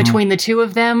gorgeous between the two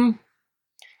of them.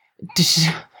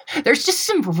 There's just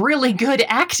some really good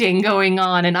acting going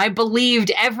on, and I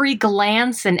believed every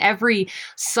glance and every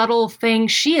subtle thing.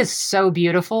 She is so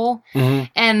beautiful. Mm-hmm.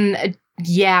 And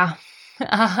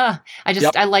I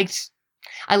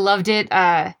loved it.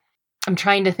 I'm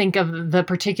trying to think of the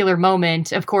particular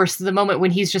moment. Of course, the moment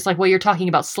when he's just like, well, you're talking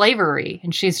about slavery.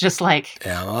 And she's just like,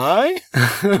 am I?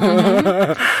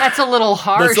 That's a little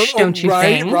harsh, don't you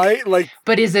think? Right. Like,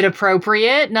 but is it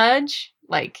appropriate? Nudge?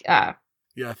 Like,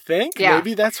 you think? Yeah.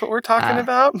 Maybe that's what we're talking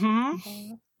about?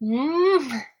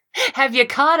 Have you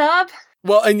caught up?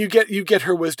 Well, and you get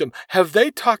her wisdom. Have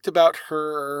they talked about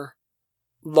her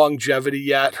longevity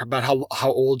yet? About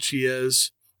how old she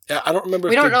is? I don't remember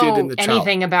if they did in the child. We don't know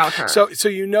anything about her. So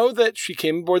you know that she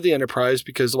came aboard the Enterprise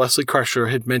because Wesley Crusher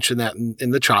had mentioned that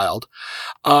in the child.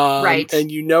 Right.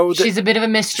 And you know that she's a bit of a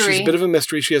mystery. She's a bit of a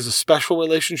mystery. She has a special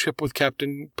relationship with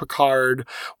Captain Picard,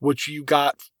 which you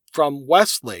got from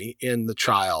Wesley in the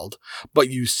child, but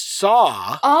you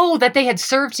saw... Oh, that they had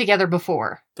served together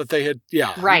before. That they had,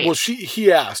 yeah. Right. Well,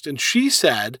 he asked, and she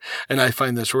said, and I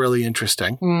find this really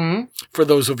interesting, for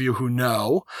those of you who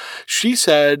know, she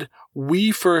said,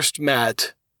 we first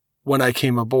met when I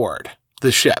came aboard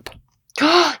the ship.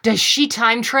 Does she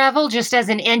time travel just as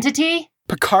an entity?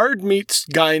 Picard meets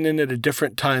Guinan at a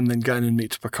different time than Guinan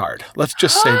meets Picard. Let's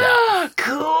just say that.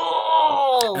 Cool.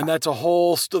 And that's a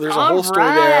whole story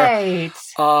there.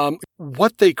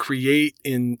 What they create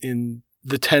in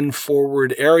the 10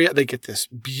 forward area, they get this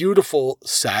beautiful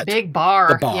set. Big bar.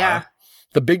 The bar. Yeah.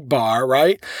 The big bar,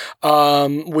 right?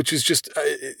 Which is just,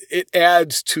 it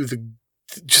adds to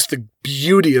the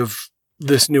beauty of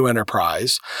this new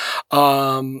Enterprise.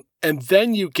 And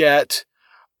then you get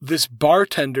this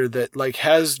bartender that like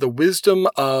has the wisdom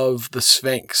of the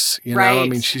Sphinx, you know? Right. I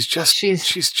mean, she's just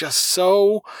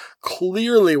so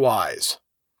clearly wise,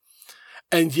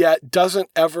 and yet doesn't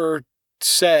ever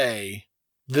say,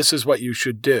 this is what you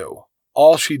should do.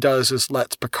 All she does is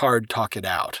lets Picard talk it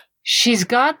out. She's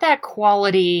got that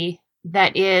quality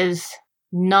that is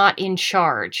not in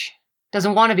charge,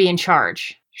 doesn't want to be in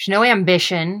charge. She's no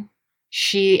ambition.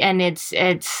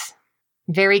 It's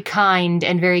very kind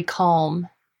and very calm.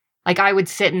 Like, I would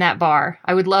sit in that bar.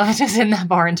 I would love to sit in that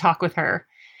bar and talk with her.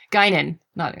 Guinan.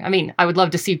 I would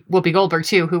love to see Whoopi Goldberg,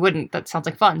 too. Who wouldn't? That sounds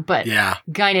like fun. But yeah.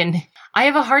 Guinan. I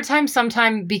have a hard time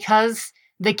sometimes because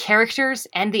the characters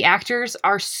and the actors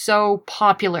are so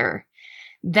popular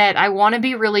that I want to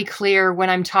be really clear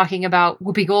when I'm talking about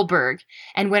Whoopi Goldberg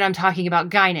and when I'm talking about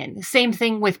Guinan. The same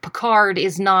thing with Picard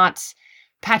is not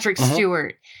Patrick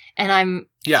Stewart. And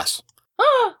Yes.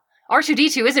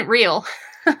 R2-D2 isn't real.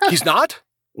 He's not?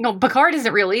 No, Picard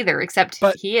isn't real either, except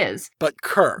he is. But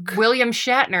Kirk. William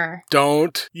Shatner.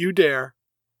 Don't you dare.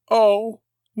 Oh,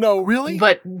 no, really?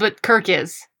 But Kirk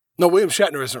is. No, William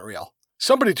Shatner isn't real.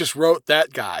 Somebody just wrote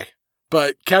that guy.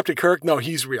 But Captain Kirk, no,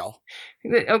 he's real.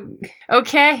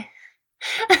 Okay.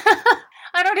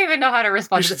 I don't even know how to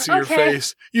respond to this. You should see your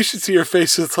face. You should see your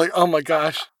face. It's like, oh my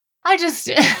gosh.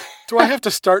 Do I have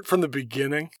to start from the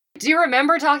beginning? Do you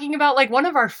remember talking about, like, one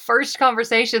of our first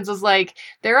conversations was like,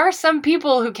 there are some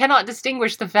people who cannot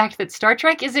distinguish the fact that Star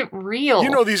Trek isn't real. You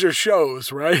know these are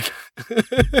shows, right?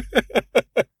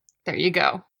 There you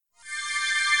go.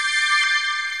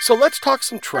 So let's talk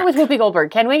some Trek. With Whoopi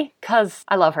Goldberg, can we? Because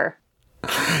I love her.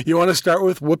 You want to start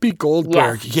with Whoopi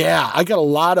Goldberg? Yes. Yeah, I got a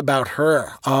lot about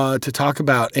her to talk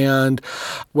about. And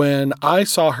when I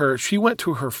saw her, she went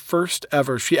to her first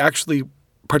ever, she actually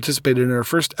participated in her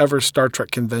first ever Star Trek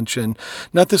convention,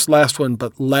 not this last one,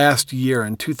 but last year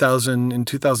in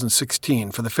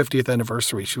 2016 for the 50th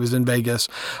anniversary. She was in Vegas.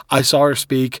 I saw her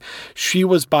speak. She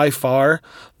was by far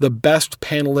the best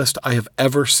panelist I have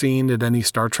ever seen at any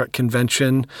Star Trek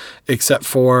convention, except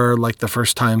for like the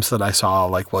first times that I saw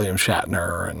like William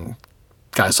Shatner and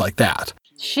guys like that.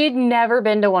 She'd never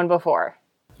been to one before.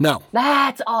 No.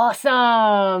 That's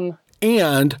awesome.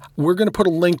 And we're going to put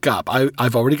a link up.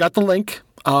 I've already got the link.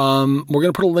 We're going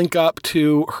to put a link up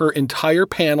to her entire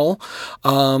panel.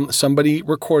 Somebody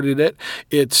recorded it.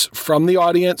 It's from the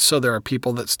audience, so there are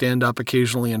people that stand up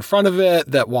occasionally in front of it,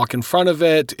 that walk in front of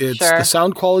it. The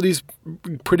sound quality's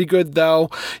pretty good, though.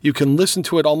 You can listen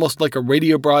to it almost like a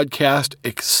radio broadcast,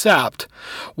 except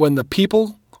when the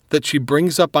people that she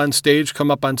brings up on stage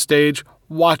come up on stage,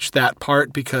 watch that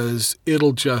part because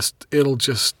it'll just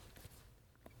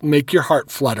make your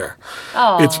heart flutter.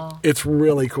 Oh. It's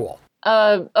really cool.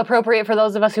 Appropriate for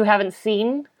those of us who've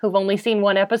only seen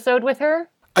one episode with her?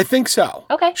 I think so.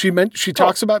 Okay. She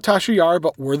talks about Tasha Yar,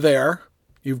 but we're there.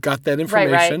 You've got that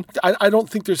information. Right. I don't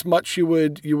think there's much you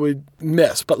would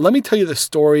miss. But let me tell you the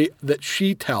story that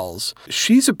she tells.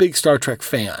 She's a big Star Trek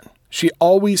fan. She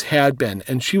always had been,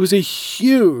 and she was a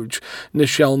huge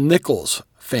Nichelle Nichols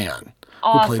fan.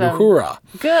 Awesome. Who played Uhura.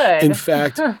 Good. In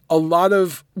fact, a lot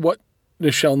of what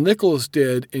Nichelle Nichols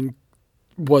did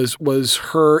was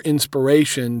her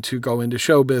inspiration to go into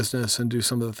show business and do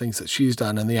some of the things that she's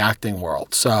done in the acting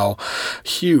world. So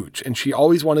huge. And she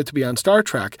always wanted to be on Star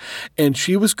Trek. And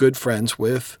she was good friends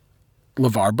with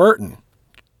LeVar Burton,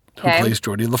 who plays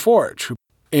Geordi LaForge.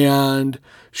 And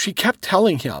she kept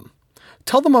telling him,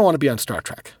 tell them I want to be on Star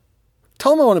Trek.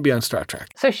 Tell them I want to be on Star Trek.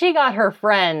 So she got her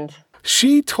friend.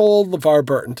 She told LeVar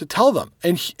Burton to tell them.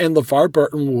 And LeVar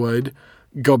Burton would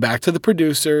go back to the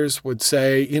producers, would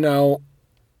say,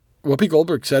 Whoopi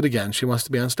Goldberg said again, she wants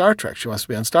to be on Star Trek. She wants to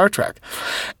be on Star Trek.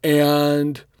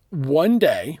 And one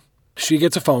day she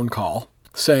gets a phone call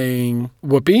saying,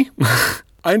 Whoopi,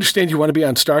 I understand you want to be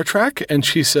on Star Trek. And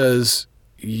she says,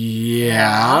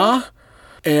 yeah.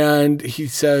 And he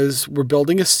says, we're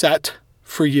building a set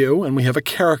for you and we have a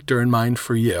character in mind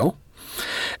for you.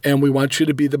 And we want you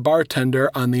to be the bartender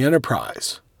on the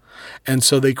Enterprise. And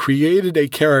so they created a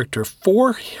character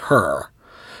for her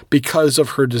because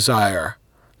of her desire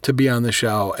to be on the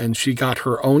show. And she got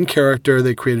her own character.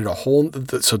 They created a whole,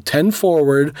 so 10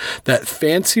 Forward, that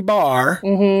fancy bar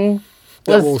that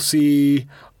we'll see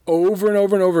over and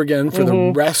over and over again for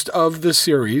the rest of the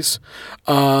series.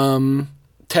 10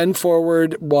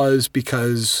 Forward was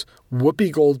because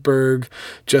Whoopi Goldberg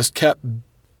just kept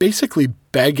basically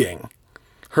begging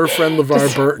her friend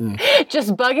LeVar Burton.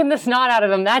 Just bugging the snot out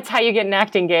of him. That's how you get an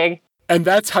acting gig. And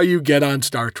that's how you get on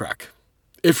Star Trek,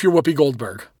 if you're Whoopi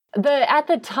Goldberg. At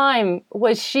the time,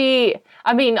 was she,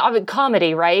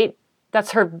 comedy, right?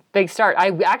 That's her big start.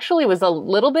 I actually was a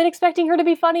little bit expecting her to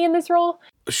be funny in this role.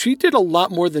 She did a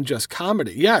lot more than just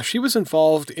comedy. Yeah, she was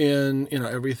involved in,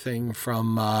 everything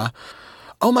from,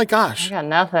 oh my gosh. I got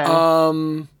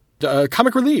nothing.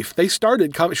 Comic Relief. They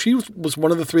started she was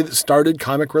one of the three that started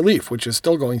Comic Relief, which is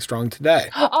still going strong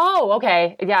today. Oh,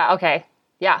 okay. Yeah, okay.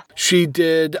 Yeah. She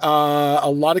did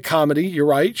a lot of comedy. You're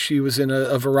right. She was in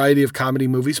a variety of comedy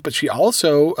movies, but she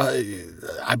also,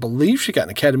 I believe she got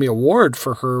an Academy Award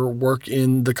for her work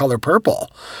in The Color Purple,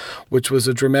 which was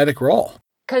a dramatic role.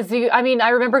 Because, I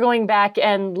remember going back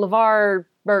and LeVar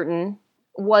Burton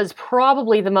was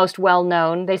probably the most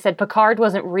well-known. They said Picard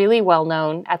wasn't really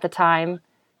well-known at the time.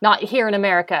 Not here in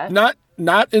America. Not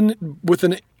with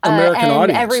an American and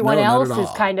audience. Everyone No, else is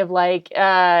kind of like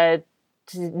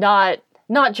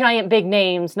not giant big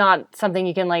names, not something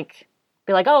you can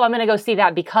be like, oh, I'm going to go see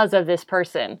that because of this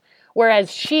person.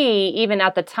 Whereas she, even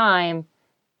at the time,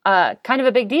 kind of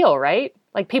a big deal, right?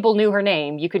 Like people knew her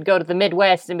name. You could go to the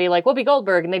Midwest and be like, Whoopi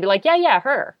Goldberg, and they'd be like, yeah,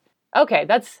 her. Okay,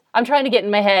 I'm trying to get in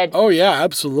my head. Oh yeah,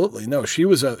 absolutely. No, she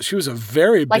was a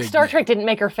very big Star name. Trek didn't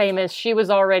make her famous. She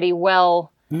was already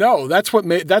well. No, that's what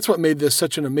made this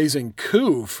such an amazing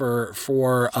coup for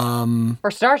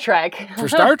Star Trek. For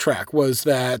Star Trek was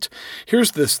that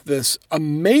here's this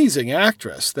amazing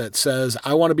actress that says,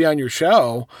 I want to be on your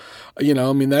show.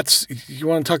 That's, you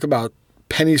want to talk about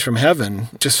pennies from heaven,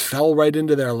 just fell right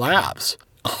into their laps.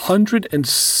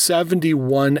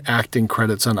 171 acting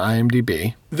credits on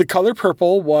IMDb. The Color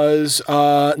Purple was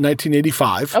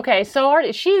 1985. Okay, so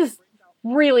she's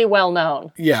really well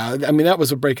known. Yeah, that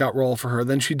was a breakout role for her.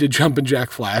 Then she did Jumpin' Jack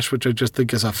Flash, which I just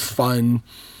think is a fun,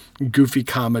 goofy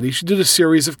comedy. She did a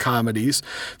series of comedies,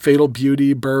 Fatal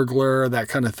Beauty, Burglar, that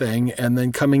kind of thing. And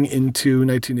then coming into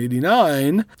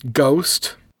 1989,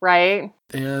 Ghost. Right.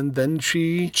 and then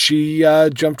she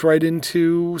jumped right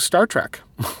into Star Trek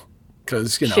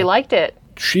because she liked it.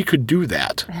 She could do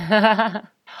that.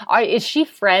 Is she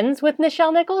friends with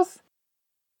Nichelle Nichols?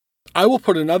 I will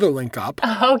put another link up.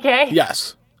 Okay.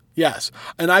 Yes.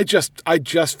 And I just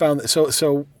found that.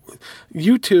 So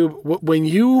YouTube, when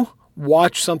you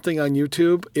watch something on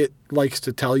YouTube, it likes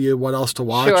to tell you what else to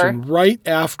watch. Sure. And right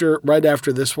after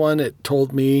this one, it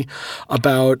told me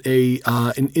about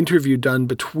an interview done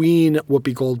between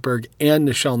Whoopi Goldberg and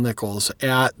Nichelle Nichols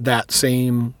at that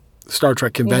same Star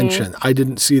Trek convention. I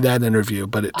didn't see that interview,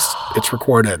 but it's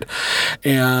recorded.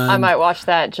 And I might watch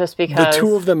that just because. The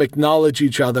two of them acknowledge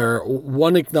each other.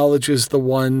 One acknowledges the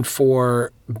one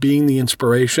for being the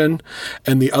inspiration,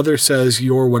 and the other says,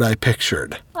 "You're what I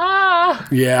pictured."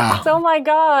 Yeah. Oh my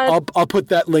God. I'll put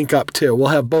that link up too. We'll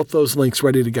have both those links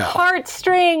ready to go.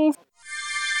 Heartstrings.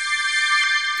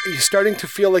 Are you starting to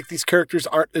feel like these characters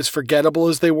aren't as forgettable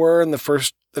as they were in the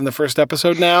first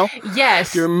episode now?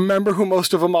 Yes. Do you remember who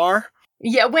most of them are?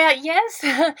 Yeah, well, yes.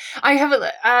 I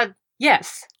have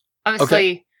yes.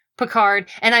 Obviously, Okay. Picard,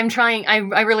 and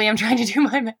I really am trying to do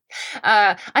my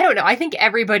I don't know. I think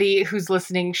everybody who's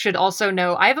listening should also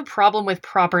know I have a problem with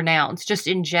proper nouns just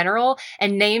in general,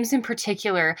 and names in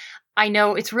particular. I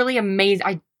know it's really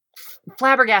amazing.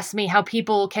 Flabbergasts me how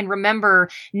people can remember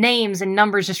names and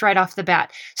numbers just right off the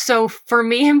bat. So for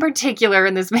me in particular,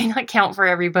 and this may not count for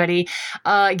everybody,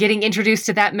 getting introduced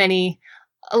to that many,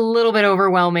 a little bit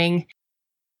overwhelming.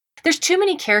 There's too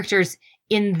many characters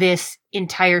in this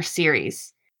entire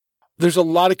series. There's a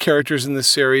lot of characters in this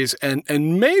series, and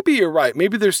maybe you're right.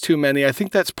 Maybe there's too many. I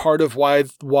think that's part of why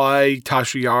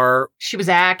Tasha Yar She was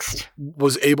axed.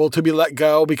 was able to be let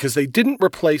go, because they didn't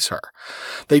replace her.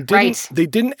 They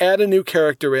didn't add a new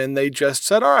character in. They just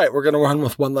said, "All right, we're going to run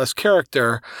with one less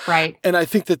character." Right. And I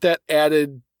think that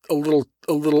added a little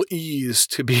ease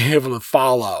to be able to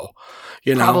follow.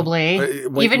 Probably.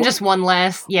 Even just one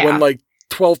less. Yeah. When like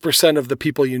 12% of the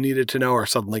people you needed to know are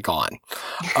suddenly gone.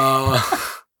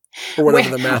 Or whatever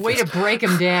the math way is. to break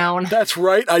them down. That's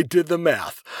right. I did the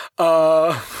math.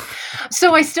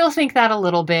 So I still think that a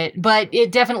little bit, but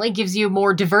it definitely gives you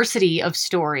more diversity of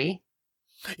story.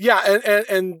 Yeah,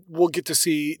 and we'll get to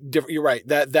see different. You're right.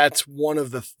 That's one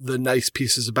of the nice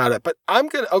pieces about it. But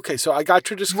so I got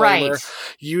your disclaimer. Right.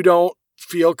 You don't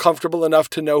feel comfortable enough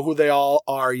to know who they all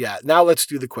are yet. Now let's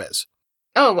do the quiz.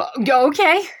 Oh,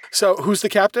 okay. So who's the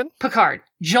captain? Picard.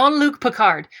 Jean-Luc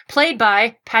Picard, played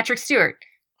by Patrick Stewart.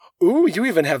 Ooh, you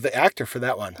even have the actor for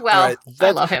that one. Well, all right.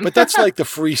 I love him. But that's like the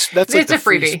free. That's like It's the a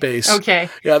free freebie. space. Okay.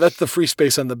 Yeah, that's the free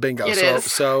space on the bingo. It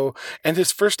is. So, and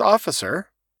his first officer.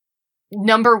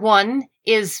 Number 1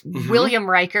 is Mhm. William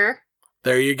Riker.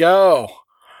 There you go.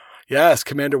 Yes,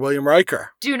 Commander William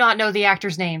Riker. Do not know the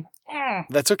actor's name.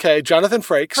 That's okay. Jonathan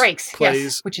Frakes. Frakes, plays.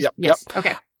 yes. Which is Yep. yes.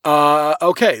 Okay.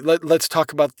 Okay. Let's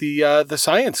talk about the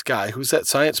science guy. Who's that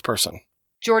science person?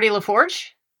 Geordie LaForge?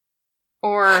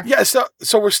 Or Yeah. So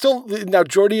we're still now.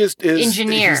 Geordie is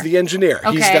Engineer. He's the engineer.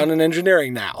 He's Okay. down in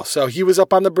engineering now. So he was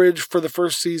up on the bridge for the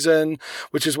first season,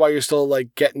 which is why you're still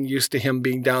like getting used to him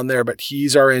being down there. But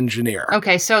he's our engineer.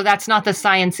 okay, so that's not the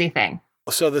science-y thing.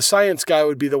 So the science guy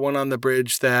would be the one on the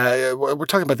bridge that we're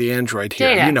talking about the android here.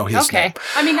 Data. You know his okay. name.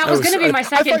 I mean, that was going to be my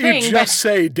second I thought thing, you'd but just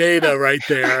say Data right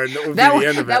there, and it would be the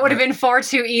end of it. that would have been far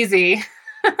too easy.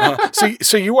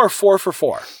 So you are 4 for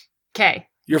 4. Okay.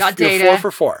 You're Got you're Data. 4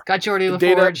 for 4. Got Geordie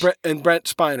Data LaForge. and Brent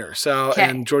Spiner. So Okay.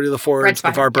 and Geordie LaForge, Brent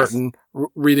Spiner, LeVar Burton,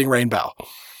 reading Rainbow.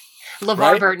 LeVar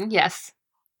right? Burton, yes.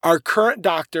 Our current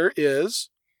doctor is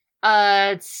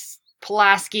It's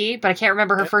Pulaski, but I can't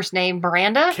remember her first name.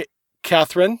 Miranda?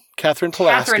 Catherine Pulaski.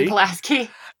 Catherine Pulaski.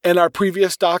 And our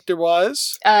previous doctor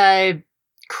was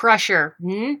Crusher.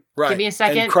 right. Give me a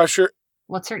second. And Crusher.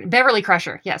 What's her Beverly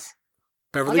Crusher, yes.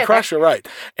 Beverly get Crusher, right?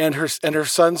 And her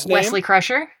son's name Wesley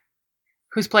Crusher,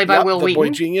 who's played by Yep, Will the Wheaton. boy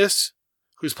genius,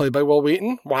 who's played by Will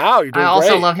Wheaton. Wow, you're doing I also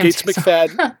great. love him Gates too, so-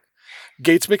 McFadden.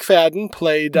 Gates McFadden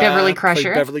played Beverly played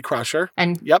Crusher. Beverly Crusher.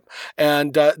 And Yep.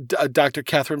 And Dr.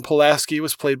 Catherine Pulaski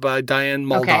was played by Diane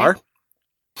Muldaur.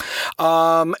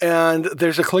 And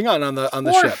there's a Klingon on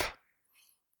the Worf. ship.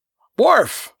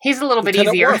 Worf. he's a little bit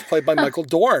Lieutenant easier. Worf, played by Michael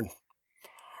Dorn.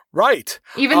 Right.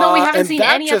 Even though we haven't and seen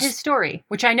that any of his story,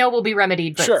 which I know will be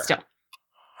remedied, but Sure. still.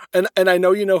 And I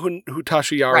know you know who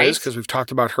Tasha Yar Right. is because we've talked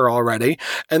about her already.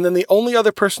 And then the only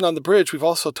other person on the bridge we've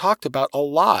also talked about a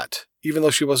lot, even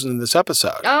though she wasn't in this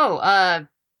episode. Oh,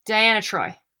 Diana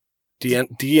Troy.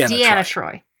 Deanna Troy.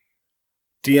 Troy.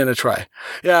 Deanna Troy.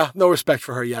 Yeah, no respect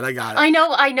for her yet. I got it.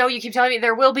 I know. You keep telling me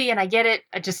there will be, and I get it.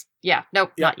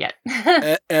 Nope, not yet.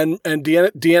 and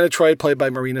Deanna Troy played by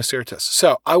Marina Sirtis.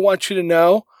 So I want you to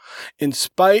know, in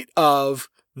spite of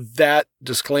that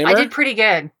disclaimer, I did pretty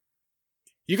good.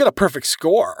 you got a perfect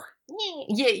score.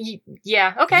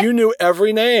 Yeah, okay. You knew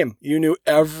every name. You knew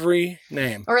every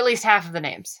name. Or at least half of the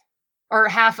names. Or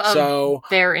half of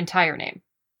their entire name.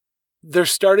 They're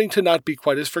starting to not be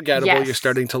quite as forgettable. Yes. You're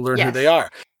starting to learn who they are.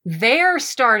 They're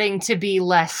starting to be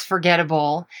less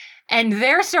forgettable. And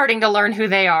they're starting to learn who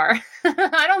they are.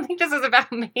 I don't think this is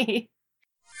about me.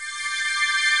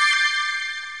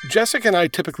 Jessica and I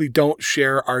typically don't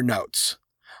share our notes.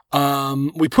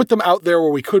 We put them out there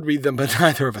where we could read them, but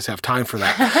neither of us have time for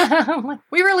that.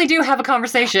 We really do have a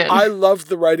conversation. I loved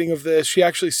the writing of this. She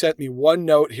actually sent me one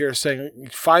note here saying,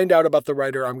 find out about the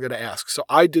writer I'm going to ask. So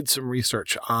I did some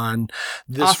research on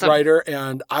this writer,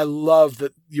 and I love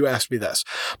that you asked me this.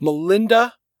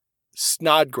 Melinda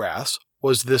Snodgrass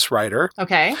was this writer.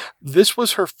 Okay. This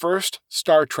was her first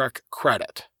Star Trek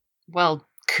credit. Well,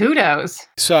 kudos.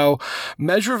 So,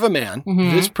 Measure of a Man,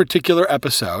 this particular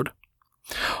episode,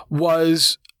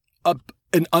 was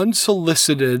an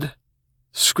unsolicited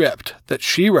script that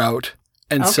she wrote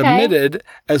and submitted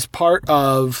as part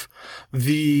of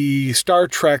the Star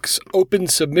Trek's open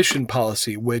submission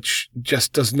policy, which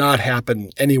just does not happen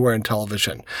anywhere in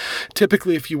television.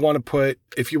 Typically, if you want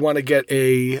to get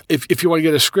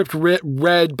a script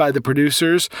read by the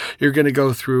producers, you're going to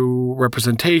go through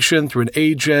representation, through an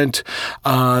agent.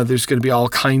 There's going to be all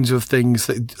kinds of things,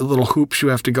 little hoops you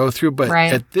have to go through. But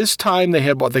at this time, they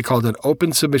had what they called an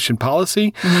open submission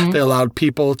policy. They allowed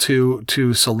people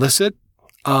to solicit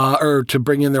or to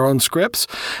bring in their own scripts.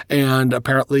 And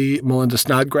apparently Melinda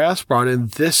Snodgrass brought in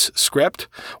this script,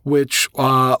 which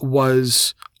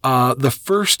was the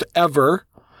first ever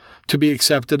to be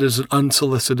accepted as an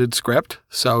unsolicited script.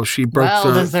 So she broke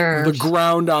the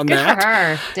ground on that. Good for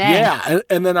her. Dang. Yeah.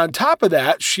 And then on top of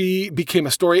that, she became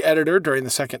a story editor during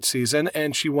the second season,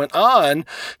 and she went on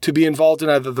to be involved in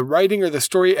either the writing or the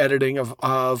story editing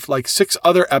of like 6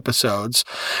 other episodes.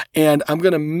 And I'm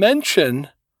going to mention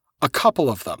a couple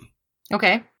of them.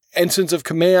 Okay. Ensigns of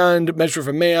Command, Measure of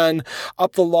a Man,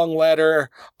 Up the Long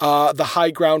Ladder, The High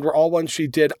Ground were all ones she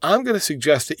did. I'm going to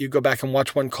suggest that you go back and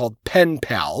watch one called Pen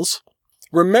Pals.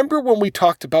 Remember when we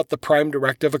talked about the Prime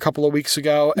Directive a couple of weeks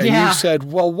ago? And you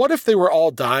said, well, what if they were all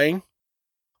dying?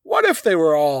 What if they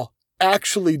were all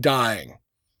actually dying?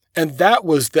 And that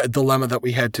was the dilemma that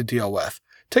we had to deal with.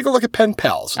 Take a look at Pen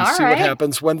Pals and see what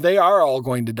happens when they are all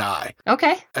going to die.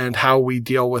 Okay. And how we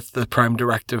deal with the Prime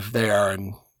Directive there.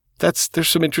 And there's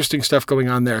some interesting stuff going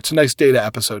on there. It's a nice data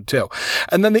episode too.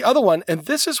 And then the other one, and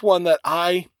this is one that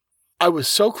I was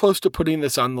so close to putting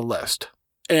this on the list.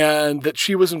 And that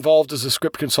she was involved as a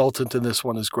script consultant in this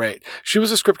one is great. She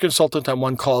was a script consultant on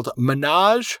one called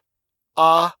Menage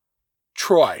a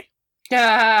Troy.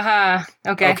 Okay.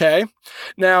 Okay.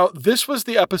 Now, this was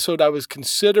the episode I was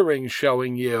considering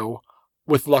showing you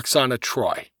with Lwaxana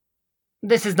Troi.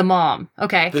 This is the mom.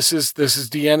 Okay. This is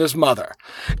Deanna's mother.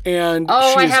 And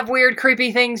I have weird,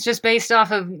 creepy things just based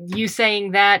off of you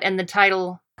saying that and the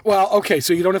title. Well, okay,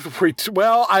 so you don't have to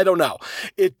well, I don't know.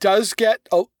 It does get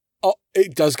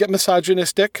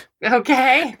misogynistic.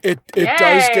 Okay. It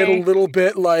does get a little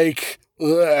bit like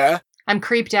ugh. I'm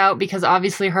creeped out because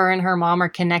obviously her and her mom are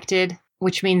connected,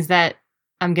 which means that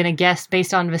I'm going to guess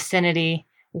based on vicinity,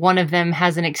 one of them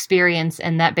has an experience,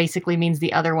 and that basically means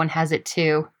the other one has it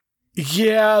too.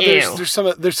 Yeah, there's some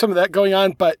of that going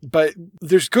on, but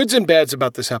there's goods and bads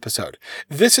about this episode.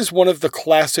 This is one of the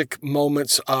classic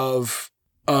moments of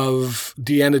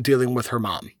Deanna dealing with her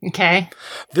mom. Okay.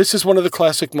 This is one of the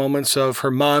classic moments of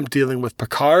her mom dealing with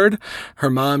Picard,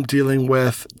 her mom dealing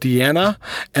with Deanna,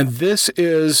 and this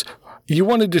is, you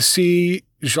wanted to see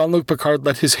Jean-Luc Picard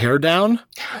let his hair down.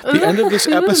 The end of this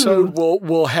episode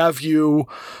will have you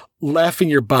laughing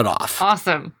your butt off.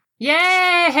 Awesome.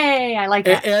 Yay! I like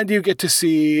that. And you get to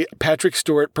see Patrick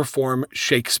Stewart perform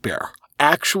Shakespeare.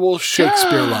 Actual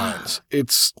Shakespeare lines.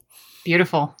 It's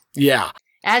beautiful. Yeah.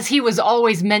 As he was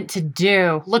always meant to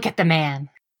do. Look at the man.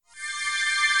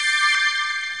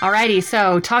 Alrighty,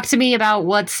 so talk to me about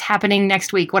what's happening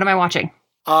next week. What am I watching?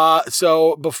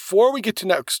 So before we get to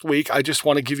next week, I just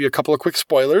want to give you a couple of quick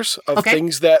spoilers of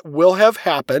things that will have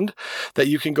happened that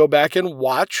you can go back and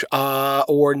watch,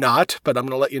 or not, but I'm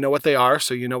going to let you know what they are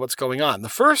so you know what's going on. The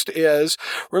first is,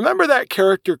 remember that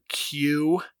character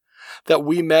Q that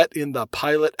we met in the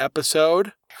pilot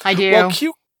episode? I do. Well,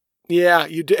 Q, yeah,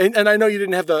 you did, and I know you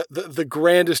didn't have the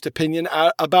grandest opinion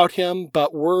about him,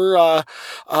 but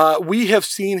we have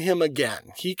seen him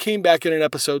again. He came back in an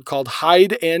episode called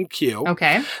Hide and Q.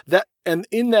 Okay. And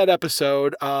in that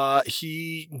episode,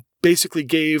 he basically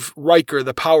gave Riker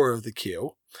the power of the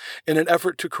Q in an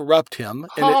effort to corrupt him.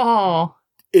 And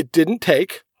it didn't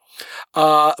take,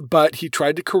 but he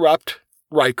tried to corrupt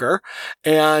Riker.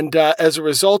 And as a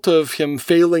result of him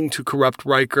failing to corrupt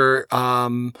Riker,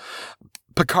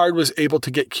 Picard was able to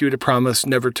get Q to promise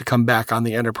never to come back on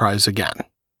the Enterprise again.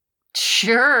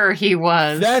 Sure, he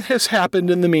was. That has happened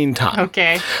in the meantime.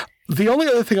 Okay. The only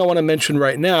other thing I want to mention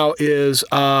right now is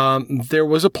there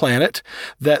was a planet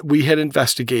that we had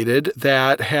investigated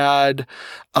that had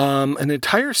an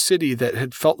entire city that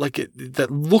had that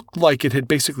looked like it had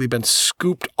basically been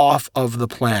scooped off of the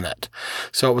planet.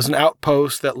 So it was an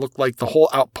outpost that looked like the whole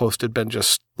outpost had been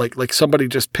just like somebody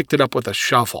just picked it up with a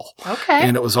shovel. Okay.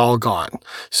 And it was all gone.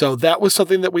 So that was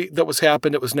something that was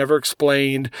happened. It was never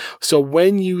explained. So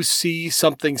when you see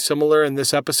something similar in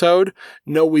this episode,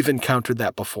 know we've encountered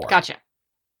that before. Gotcha.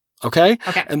 Okay?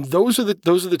 Okay. And those are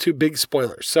the two big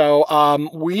spoilers. So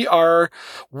we are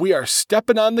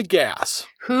stepping on the gas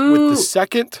with the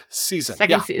second season.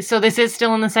 So this is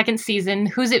still in the second season.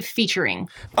 Who's it featuring?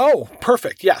 Oh,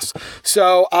 perfect. Yes.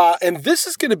 So and this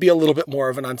is going to be a little bit more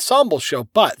of an ensemble show,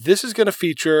 but this is going to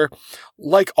feature,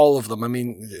 like all of them, I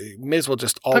mean, may as well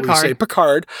just always say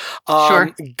Picard. Sure.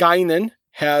 Guinan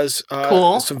has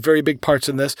some very big parts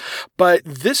in this, but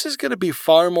this is going to be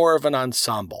far more of an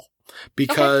ensemble.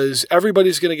 Because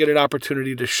everybody's going to get an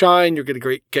opportunity to shine. You're going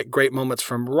to get great moments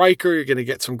from Riker. You're going to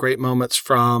get some great moments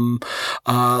from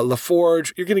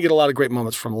LaForge. You're going to get a lot of great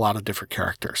moments from a lot of different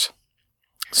characters.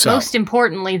 So, most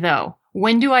importantly, though,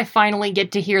 when do I finally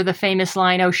get to hear the famous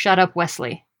line, "Oh, shut up,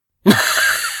 Wesley"?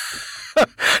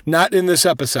 Not in this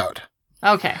episode.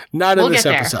 Okay. Not in this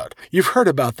episode. You've heard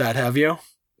about that, have you?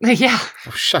 Yeah.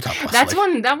 Oh, shut up,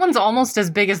 Wesley. That one's almost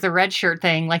as big as the red shirt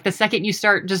thing. Like the second you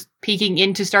start just peeking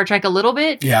into Star Trek a little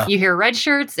bit, you hear red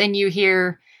shirts and you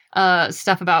hear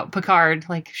stuff about Picard,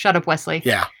 like "shut up, Wesley."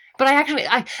 Yeah. But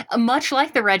I much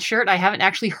like the red shirt, I haven't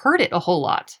actually heard it a whole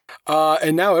lot.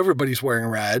 And now everybody's wearing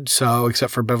red, so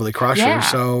except for Beverly Crusher. Yeah.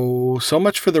 So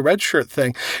much for the red shirt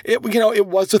thing. It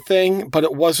was a thing, but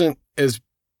it wasn't as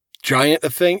giant a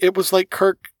thing. It was like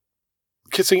Kirk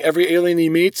kissing every alien he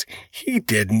meets. He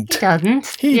didn't. He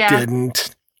doesn't. He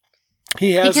didn't.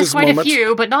 He has his quite moments. a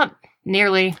few, but not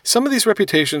nearly. Some of these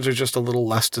reputations are just a little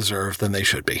less deserved than they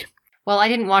should be. Well, I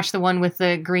didn't watch the one with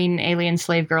the green alien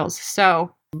slave girls,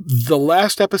 so... The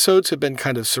last episodes have been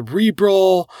kind of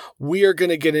cerebral. We are going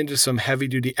to get into some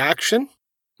heavy-duty action.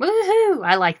 Woohoo!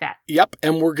 I like that. Yep,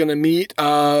 and we're going to meet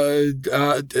a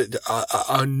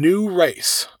new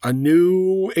race, a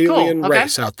new alien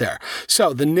race out there.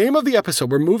 So the name of the episode,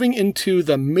 we're moving into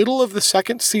the middle of the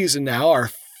second season now.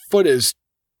 Our foot is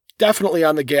definitely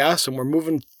on the gas, and we're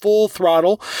moving full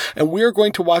throttle. And we're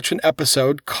going to watch an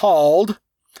episode called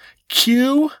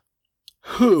Q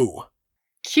Who.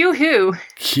 Q Who.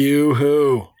 Q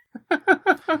Who.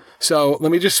 So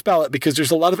let me just spell it because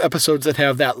there's a lot of episodes that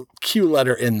have that Q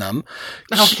letter in them.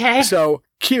 Okay. So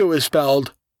Q is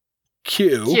spelled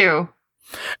Q. Q.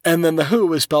 And then the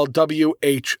Who is spelled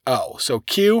WHO. So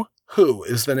Q Who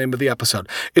is the name of the episode.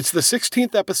 It's the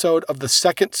 16th episode of the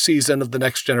second season of The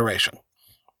Next Generation.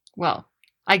 Well,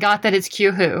 I got that it's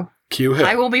Q Who. Q Who.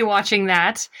 I will be watching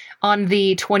that on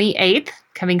the 28th,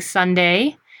 coming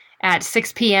Sunday at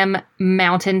 6 p.m.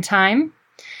 Mountain Time.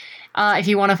 If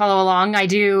you want to follow along, I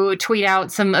do tweet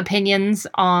out some opinions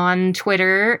on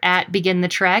Twitter at Begin the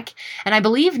Trek. And I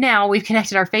believe now we've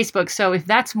connected our Facebook. So if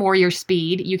that's more your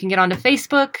speed, you can get onto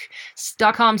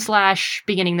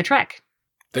facebook.com/Beginning the Trek.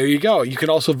 There you go. You can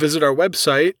also visit our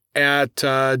website at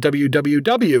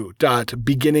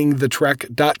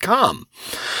www.beginningthetrek.com.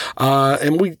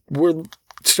 And we're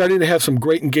starting to have some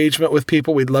great engagement with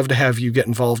people. We'd love to have you get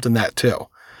involved in that too.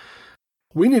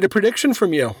 We need a prediction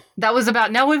from you. That was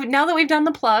about now that we've done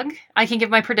the plug, I can give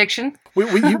my prediction.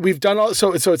 We've done all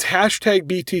so it's hashtag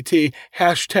BTT,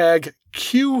 hashtag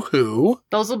QWho.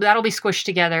 That'll be squished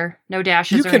together, no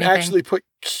dashes. You or can anything. actually put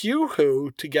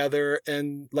QWho together,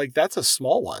 and like that's a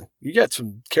small one. You got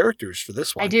some characters for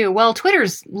this one. I do. Well,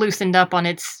 Twitter's loosened up on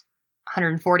its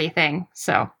 140 thing,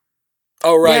 so.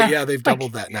 Oh right, yeah, they've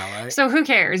doubled that now, right? So who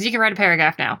cares? You can write a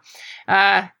paragraph now.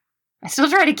 I still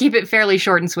try to keep it fairly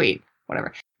short and sweet.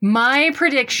 Whatever. My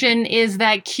prediction is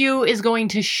that Q is going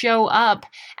to show up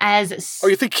as... Oh,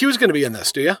 you think Q's going to be in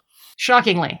this, do you?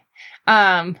 Shockingly.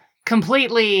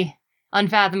 Completely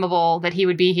unfathomable that he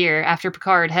would be here after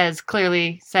Picard has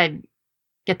clearly said,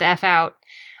 get the F out.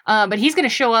 But he's going to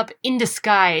show up in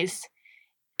disguise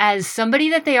as somebody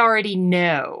that they already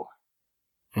know.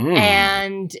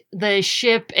 And the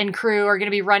ship and crew are going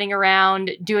to be running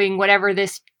around doing whatever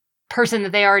this person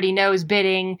that they already know is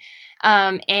bidding.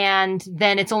 And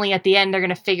then it's only at the end they're going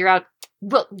to figure out,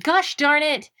 well, gosh darn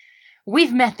it,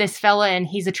 we've met this fella and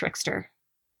he's a trickster.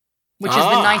 Which is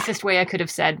the nicest way I could have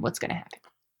said what's going to happen.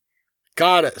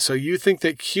 Got it. So you think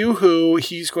that Q-Who,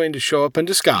 he's going to show up in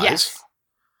disguise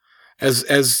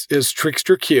as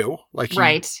Trickster Q, like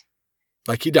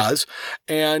he does,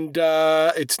 and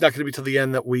it's not going to be till the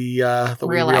end that we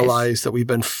realize that we've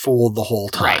been fooled the whole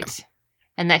time, right?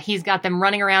 And that he's got them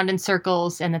running around in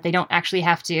circles, and that they don't actually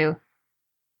have to.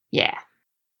 Yeah.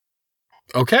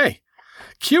 Okay.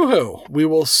 Q-Who, we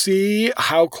will see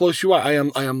how close you are. I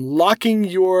am locking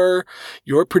your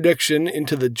prediction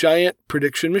into the giant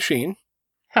prediction machine.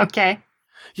 Okay.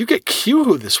 You get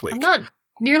Q-Who this week. I'm not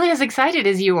nearly as excited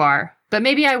as you are, but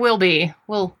maybe I will be.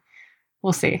 We'll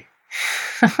see.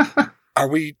 Are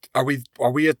we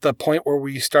at the point where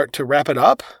we start to wrap it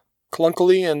up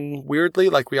clunkily and weirdly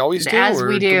like we always do? As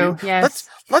we do, yes.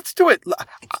 Let's do it.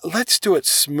 Let's do it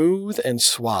smooth and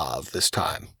suave this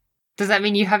time. Does that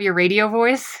mean you have your radio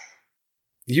voice?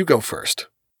 You go first.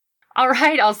 All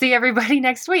right, I'll see everybody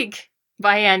next week.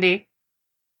 Bye, Andy.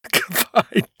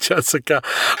 Goodbye, Jessica.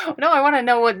 No, I want to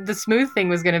know what the smooth thing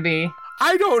was going to be.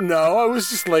 I don't know. I was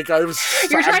just like, You're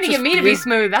trying to get me to be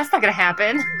smooth. That's not going to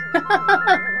happen.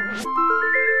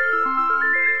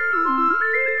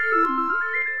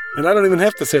 And I don't even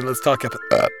have to say, let's talk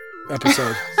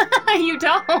episode. You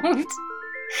don't.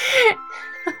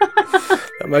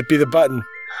 That might be the button.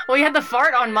 Well, you had the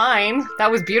fart on mine. That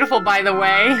was beautiful, by the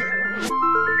way.